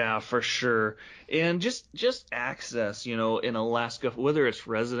 Yeah, for sure. And just access, in Alaska, whether it's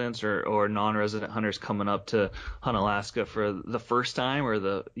residents or non-resident hunters coming up to hunt Alaska for the first time or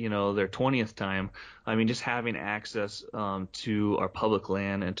their 20th time. I mean, just having access to our public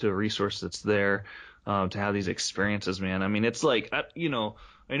land and to a resource that's there to have these experiences, man. I mean, it's like, I know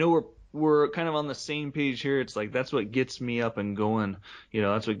we're kind of on the same page here. It's like that's what gets me up and going.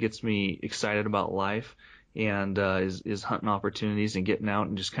 That's what gets me excited about life. And is hunting opportunities and getting out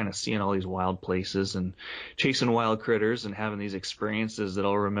and just kind of seeing all these wild places and chasing wild critters and having these experiences that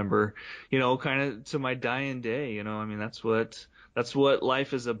I'll remember, kind of to my dying day. I mean, that's what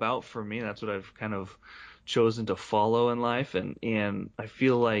life is about for me. That's what I've kind of chosen to follow in life. And I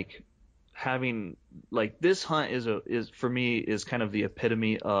feel like having like this hunt is for me is kind of the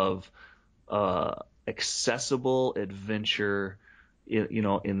epitome of accessible adventure,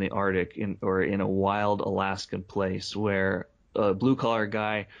 in the Arctic or in a wild Alaskan place where a blue collar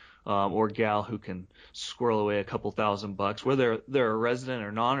guy or gal who can squirrel away a couple $1,000, whether they're a resident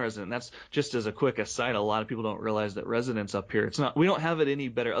or non-resident. That's just as a quick aside. A lot of people don't realize that residents up here, we don't have it any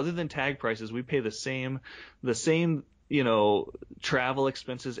better other than tag prices. We pay the same, travel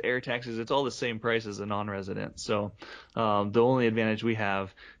expenses, air taxes. It's all the same price as a non-resident. So the only advantage we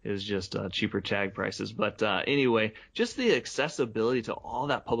have is just cheaper tag prices. But anyway, just the accessibility to all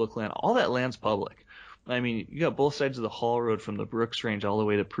that public land, all that land's public. I mean, you got both sides of the haul road from the Brooks Range all the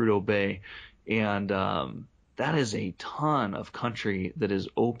way to Prudhoe Bay. And that is a ton of country that is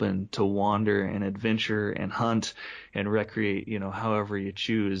open to wander and adventure and hunt and recreate, however you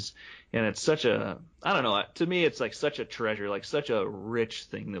choose. And it's such a, I don't know, to me, it's like such a treasure, like such a rich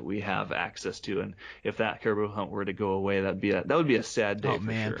thing that we have access to. And if that caribou hunt were to go away, that would be a sad day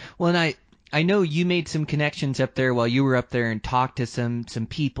for sure. Well, and I know you made some connections up there while you were up there and talked to some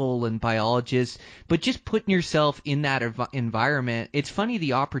people and biologists, but just putting yourself in that environment, it's funny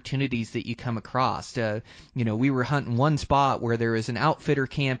the opportunities that you come across. We were hunting one spot where there was an outfitter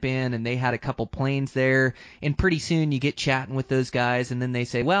camp in and they had a couple planes there, and pretty soon you get chatting with those guys and then they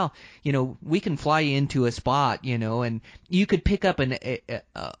say, well, we can fly you into a spot, and you could pick up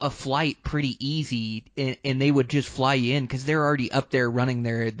a flight pretty easy and they would just fly you in because they're already up there running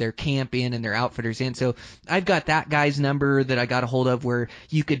their camp in and their outfitters in. So I've got that guy's number that I got a hold of where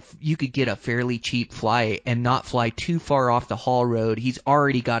you could get a fairly cheap flight and not fly too far off the haul road. He's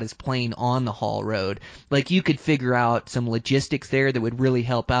already got his plane on the haul road. Like you could figure out some logistics there that would really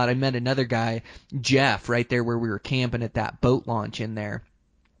help out. I met another guy, Jeff, right there where we were camping at that boat launch in there,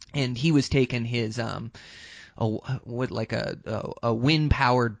 and he was taking his a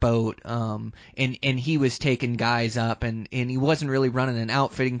wind-powered boat, and he was taking guys up, and he wasn't really running an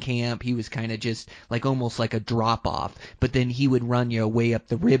outfitting camp. He was kind of just like almost like a drop-off, but then he would run you way up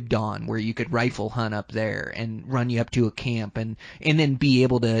the Ribdon where you could rifle hunt up there and run you up to a camp, and then be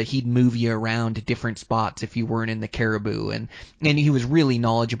able to, he'd move you around to different spots if you weren't in the caribou, and he was really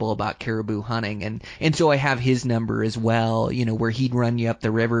knowledgeable about caribou hunting, and so I have his number as well, where he'd run you up the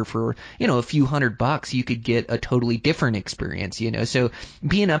river for, a few $100. You could get a totally different experience, so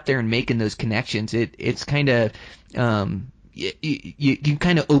being up there and making those connections, it's kind of you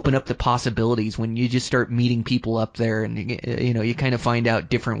kind of open up the possibilities when you just start meeting people up there, and you kind of find out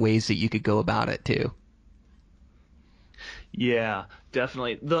different ways that you could go about it too. Yeah,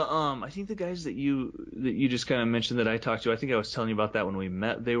 definitely. I think the guys that you just kind of mentioned that I talked to, I think I was telling you about that when we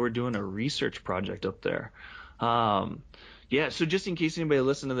met. They were doing a research project up there. Um, yeah, so just in case anybody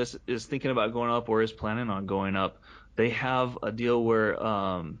listening to this is thinking about going up or is planning on going up, they have a deal where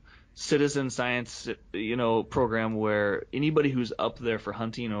citizen science, program where anybody who's up there for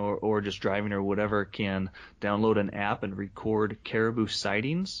hunting or just driving or whatever can download an app and record caribou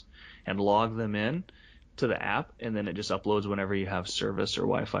sightings and log them in to the app, and then it just uploads whenever you have service or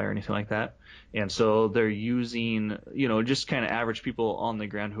Wi-Fi or anything like that. And so they're using, just kind of average people on the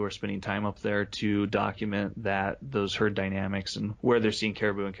ground who are spending time up there to document those herd dynamics and where they're seeing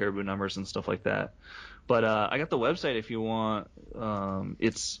caribou and caribou numbers and stuff like that. But I got the website if you want.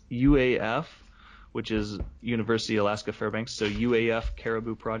 It's UAF, which is University of Alaska Fairbanks, so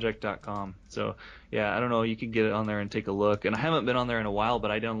uafcaribouproject.com. So yeah, I don't know, you could get it on there and take a look. And I haven't been on there in a while,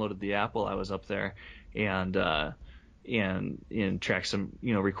 but I downloaded the app while I was up there and tracked some,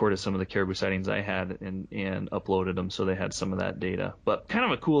 recorded some of the caribou sightings I had and uploaded them, so they had some of that data. But kind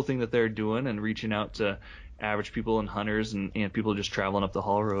of a cool thing that they're doing and reaching out to average people and hunters and people just traveling up the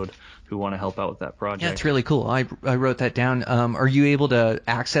haul road who want to help out with that project. Yeah, it's really cool. I wrote that down. Are you able to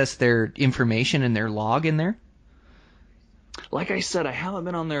access their information and their log in there? Like I said, I haven't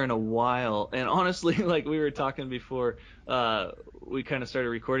been on there in a while, and honestly, like we were talking before we kind of started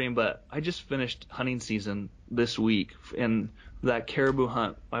recording, but I just finished hunting season this week, and that caribou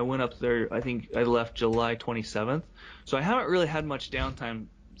hunt, I went up there, I think I left July 27th, so I haven't really had much downtime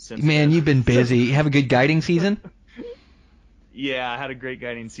since Man, then. you've been busy. You have a good guiding season? Yeah, I had a great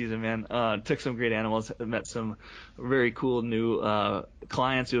guiding season, man. Took some great animals, met some very cool new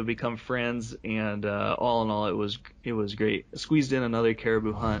clients who have become friends, and all in all, it was great. Squeezed in another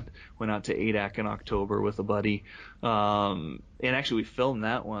caribou hunt. Went out to Adak in October with a buddy, and actually we filmed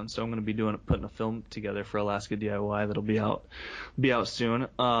that one. So I'm going to be putting a film together for Alaska DIY that'll be out soon.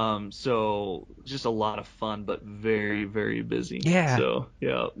 So just a lot of fun, but very very busy. Yeah. So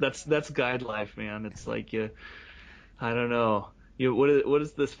yeah, that's guide life, man. It's like I don't know. What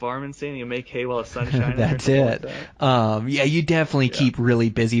is this farming saying? You make hay while the sun's shining? That's or it. like that? Yeah, you definitely keep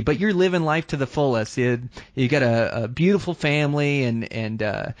really busy, but you're living life to the fullest. You got a beautiful family, and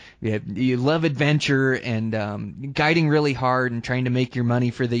you love adventure and guiding really hard and trying to make your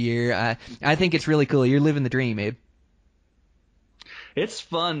money for the year. I think it's really cool. You're living the dream, Abe. It's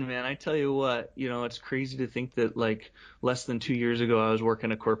fun, man. I tell you what, it's crazy to think that like less than 2 years ago I was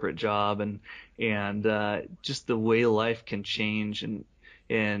working a corporate job and just the way life can change and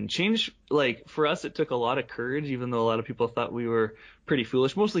change. Like for us, it took a lot of courage, even though a lot of people thought we were pretty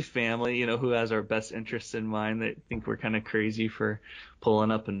foolish, mostly family, who has our best interests in mind. They think we're kind of crazy for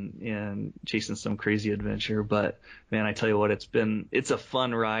pulling up and chasing some crazy adventure. But man, I tell you what, it's a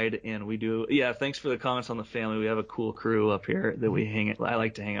fun ride, and we do. Yeah. Thanks for the comments on the family. We have a cool crew up here that I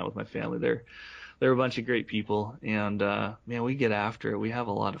like to hang out with my family. They're a bunch of great people, and man, we get after it. We have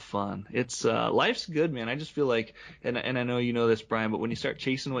a lot of fun. It's life's good, man. I just feel like, and I know you know this, Brian, but when you start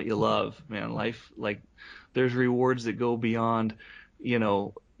chasing what you love, man, life, like there's rewards that go beyond,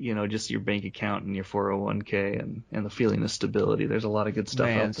 just your bank account and your 401k and the feeling of stability. There's a lot of good stuff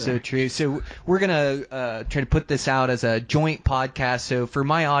out there. So true. So we're gonna try to put this out as a joint podcast. So for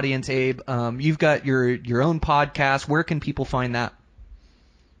my audience, Abe, you've got your own podcast. Where can people find that?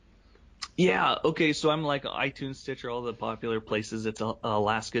 Yeah, okay, so I'm like iTunes, Stitcher, all the popular places. It's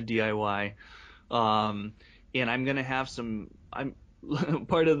Alaska DIY. And I'm going to have I'm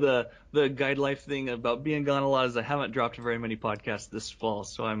part of the guide life thing about being gone a lot is I haven't dropped very many podcasts this fall.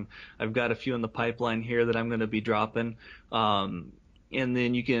 So I've got a few in the pipeline here that I'm going to be dropping. And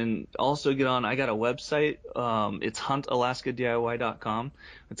then you can also get on, I got a website. It's huntalaskadiy.com.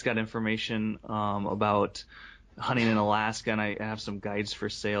 It's got information about hunting in Alaska, and I have some guides for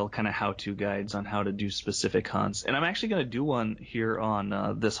sale, kind of how-to guides on how to do specific hunts. And I'm actually going to do one here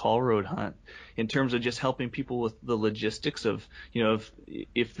on this haul road hunt in terms of just helping people with the logistics of,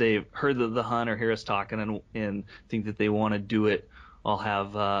 if they've heard the hunt or hear us talking and think that they want to do it, I'll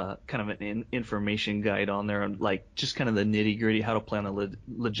have kind of an information guide on there on like just kind of the nitty-gritty, how to plan the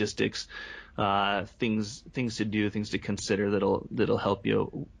logistics, things to do, things to consider that'll help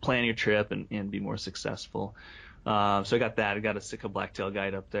you plan your trip and be more successful. So I got that. I got a Sitka blacktail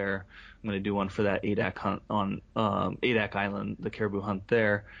guide up there. I'm going to do one for that Adak hunt on Adak Island, the caribou hunt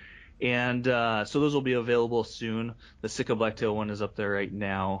there. And so those will be available soon. The Sitka blacktail one is up there right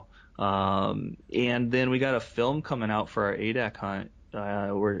now. And then we got a film coming out for our Adak hunt.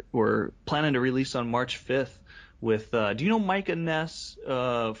 We're planning to release on March 5th with, do you know Mike and Ness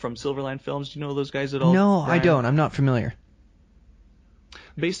from Silverline Films? Do you know those guys at all? No, Brian? I don't. I'm not familiar.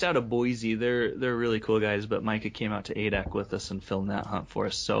 based out of Boise. They're really cool guys, but Micah came out to ADAC with us and filmed that hunt for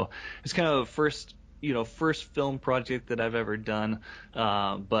us. So it's kind of a first film project that I've ever done.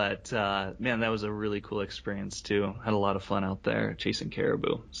 But man, that was a really cool experience too. Had a lot of fun out there chasing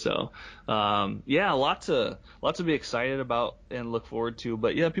caribou. So yeah, lots to be excited about and look forward to.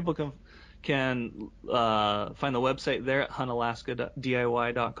 But yeah, people can find the website there at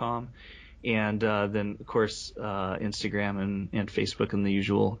huntalaskadiy.com. And then, of course, Instagram and Facebook and the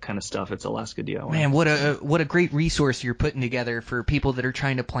usual kind of stuff. It's Alaska DIY. Man, what a great resource you're putting together for people that are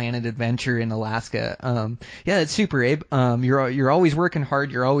trying to plan an adventure in Alaska. Yeah, it's super, Abe. You're always working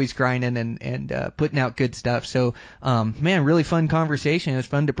hard. You're always grinding and putting out good stuff. So, man, really fun conversation. It was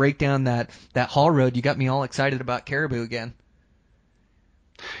fun to break down that haul road. You got me all excited about caribou again.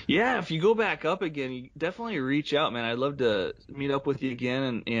 Yeah, if you go back up again, you definitely reach out, man. I'd love to meet up with you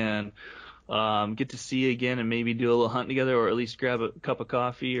again and get to see you again and maybe do a little hunt together, or at least grab a cup of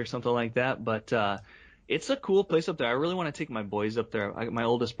coffee or something like that. But it's a cool place up there. I really want to take my boys up there. My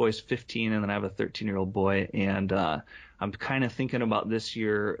oldest boy's 15, and then I have a 13-year-old boy, and I'm kind of thinking about this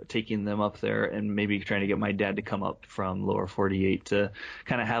year taking them up there and maybe trying to get my dad to come up from lower 48 to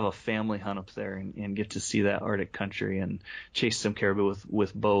kind of have a family hunt up there and get to see that Arctic country and chase some caribou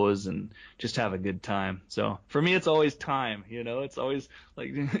with bows and just have a good time. So for me, it's always time, it's always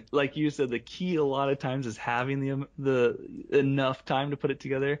like you said, the key a lot of times is having the enough time to put it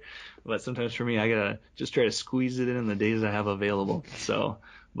together. But sometimes for me, I gotta just try to squeeze it in the days I have available. So,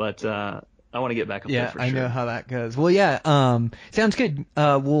 but I want to get back up there for sure. Yeah, I know how that goes. Well, yeah, sounds good.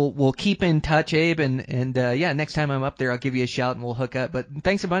 We'll keep in touch, Abe, and yeah, next time I'm up there, I'll give you a shout and we'll hook up. But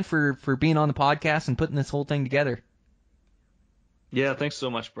thanks a bunch for being on the podcast and putting this whole thing together. Yeah, thanks so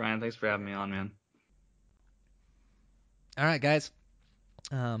much, Brian. Thanks for having me on, man. All right, guys.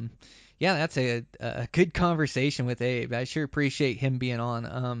 Yeah, that's a good conversation with Abe. I sure appreciate him being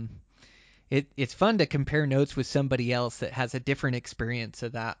on. It's fun to compare notes with somebody else that has a different experience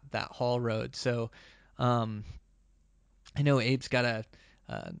of that haul road. So, I know Abe's got a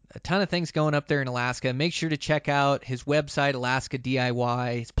ton of things going up there in Alaska. Make sure to check out his website, Alaska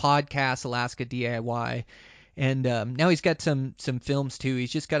DIY, his podcast, Alaska DIY. And now he's got some films too.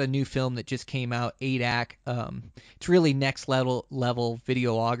 He's just got a new film that just came out, 8-act. It's really next level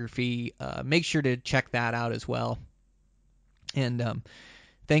videography. Make sure to check that out as well. And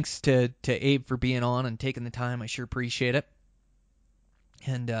thanks to Abe for being on and taking the time. I sure appreciate it.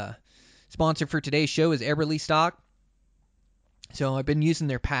 And sponsor for today's show is Eberly Stock. So I've been using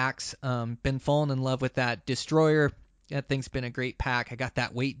their packs. Been falling in love with that Destroyer. That thing's been a great pack. I got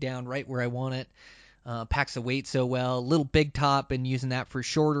that weight down right where I want it. Packs the weight so well. Little big top, been using that for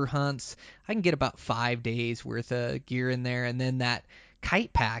shorter hunts. I can get about 5 days worth of gear in there. And then that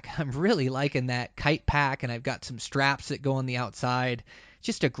kite pack, I'm really liking that kite pack, and I've got some straps that go on the outside.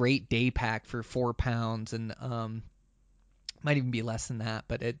 Just a great day pack for 4 pounds, and might even be less than that,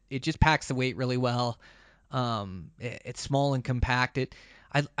 but it just packs the weight really well. It's small and compact.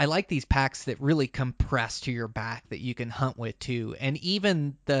 I like these packs that really compress to your back that you can hunt with too. And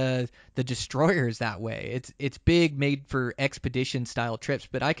even the Destroyer is that way. It's big, made for expedition style trips,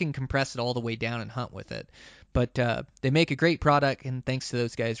 but I can compress it all the way down and hunt with it. But they make a great product, and thanks to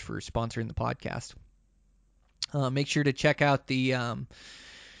those guys for sponsoring the podcast. Make sure to check out the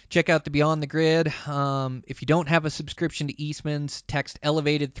Beyond the Grid. If you don't have a subscription to Eastmans, text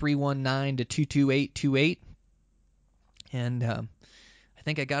Elevated 319 to 22828. And I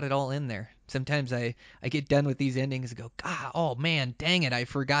think I got it all in there. Sometimes I get done with these endings and go, God, oh man, dang it, I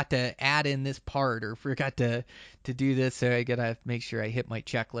forgot to add in this part or forgot to do this. So I gotta make sure I hit my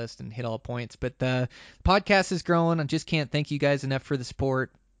checklist and hit all points. But the podcast is growing. I just can't thank you guys enough for the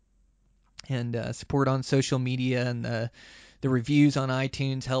support and support on social media, and the reviews on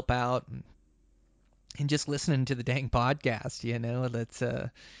iTunes help out, and just listening to the dang podcast.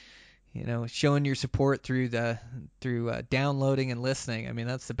 That's showing your support through downloading and listening. I mean,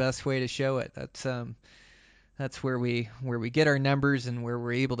 that's the best way to show it. That's where we get our numbers and where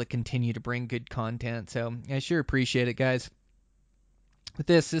we're able to continue to bring good content. So I sure appreciate it, guys. With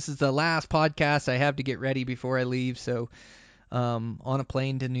this is the last podcast I have to get ready before I leave. So on a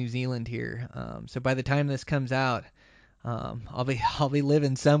plane to New Zealand here. So by the time this comes out, I'll be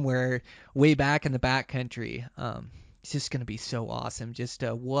living somewhere way back in the backcountry. It's just going to be so awesome. Just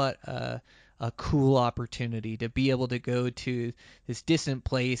what a cool opportunity to be able to go to this distant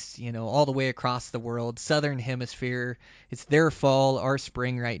place, all the way across the world, southern hemisphere. It's their fall, our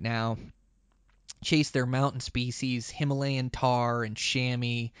spring right now. Chase their mountain species, Himalayan tar and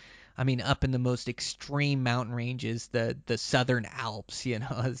chamois. I mean, up in the most extreme mountain ranges, the southern Alps,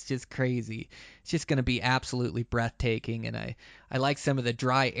 it's just crazy. It's just going to be absolutely breathtaking. And I like some of the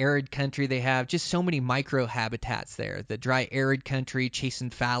dry, arid country they have. Just so many micro habitats there. The dry, arid country,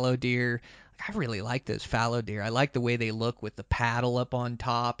 chasing fallow deer. I really like those fallow deer. I like the way they look with the paddle up on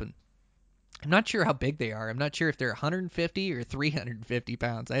top. And I'm not sure how big they are. I'm not sure if they're 150 or 350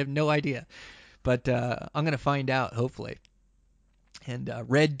 pounds. I have no idea. But I'm going to find out, hopefully. And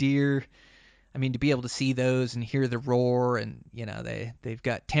red deer, I mean, to be able to see those and hear the roar, and they've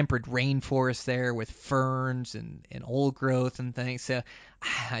got temperate rainforest there with ferns and old growth and things. So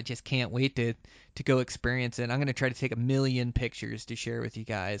I just can't wait to go experience it. I'm going to try to take 1,000,000 pictures to share with you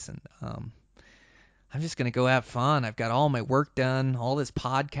guys, and I'm just going to go have fun. I've got all my work done. All this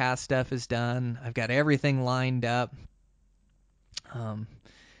podcast stuff is done. I've got everything lined up.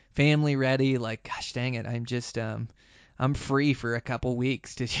 Family ready. Like, gosh dang it, I'm free for a couple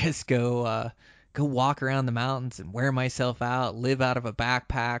weeks to just go walk around the mountains and wear myself out, live out of a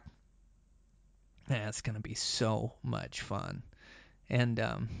backpack. Man, it's going to be so much fun. And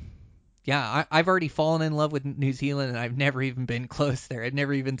I've already fallen in love with New Zealand, and I've never even been close there. I've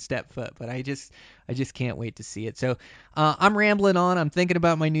never even stepped foot, but I just can't wait to see it. So I'm rambling on. I'm thinking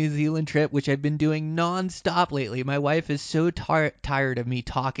about my New Zealand trip, which I've been doing nonstop lately. My wife is so tired of me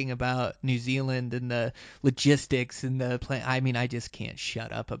talking about New Zealand and the logistics and the plan. I mean, I just can't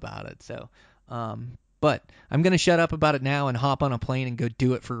shut up about it. So, but I'm going to shut up about it now and hop on a plane and go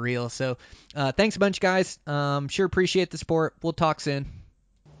do it for real. So thanks a bunch, guys. Sure appreciate the support. We'll talk soon.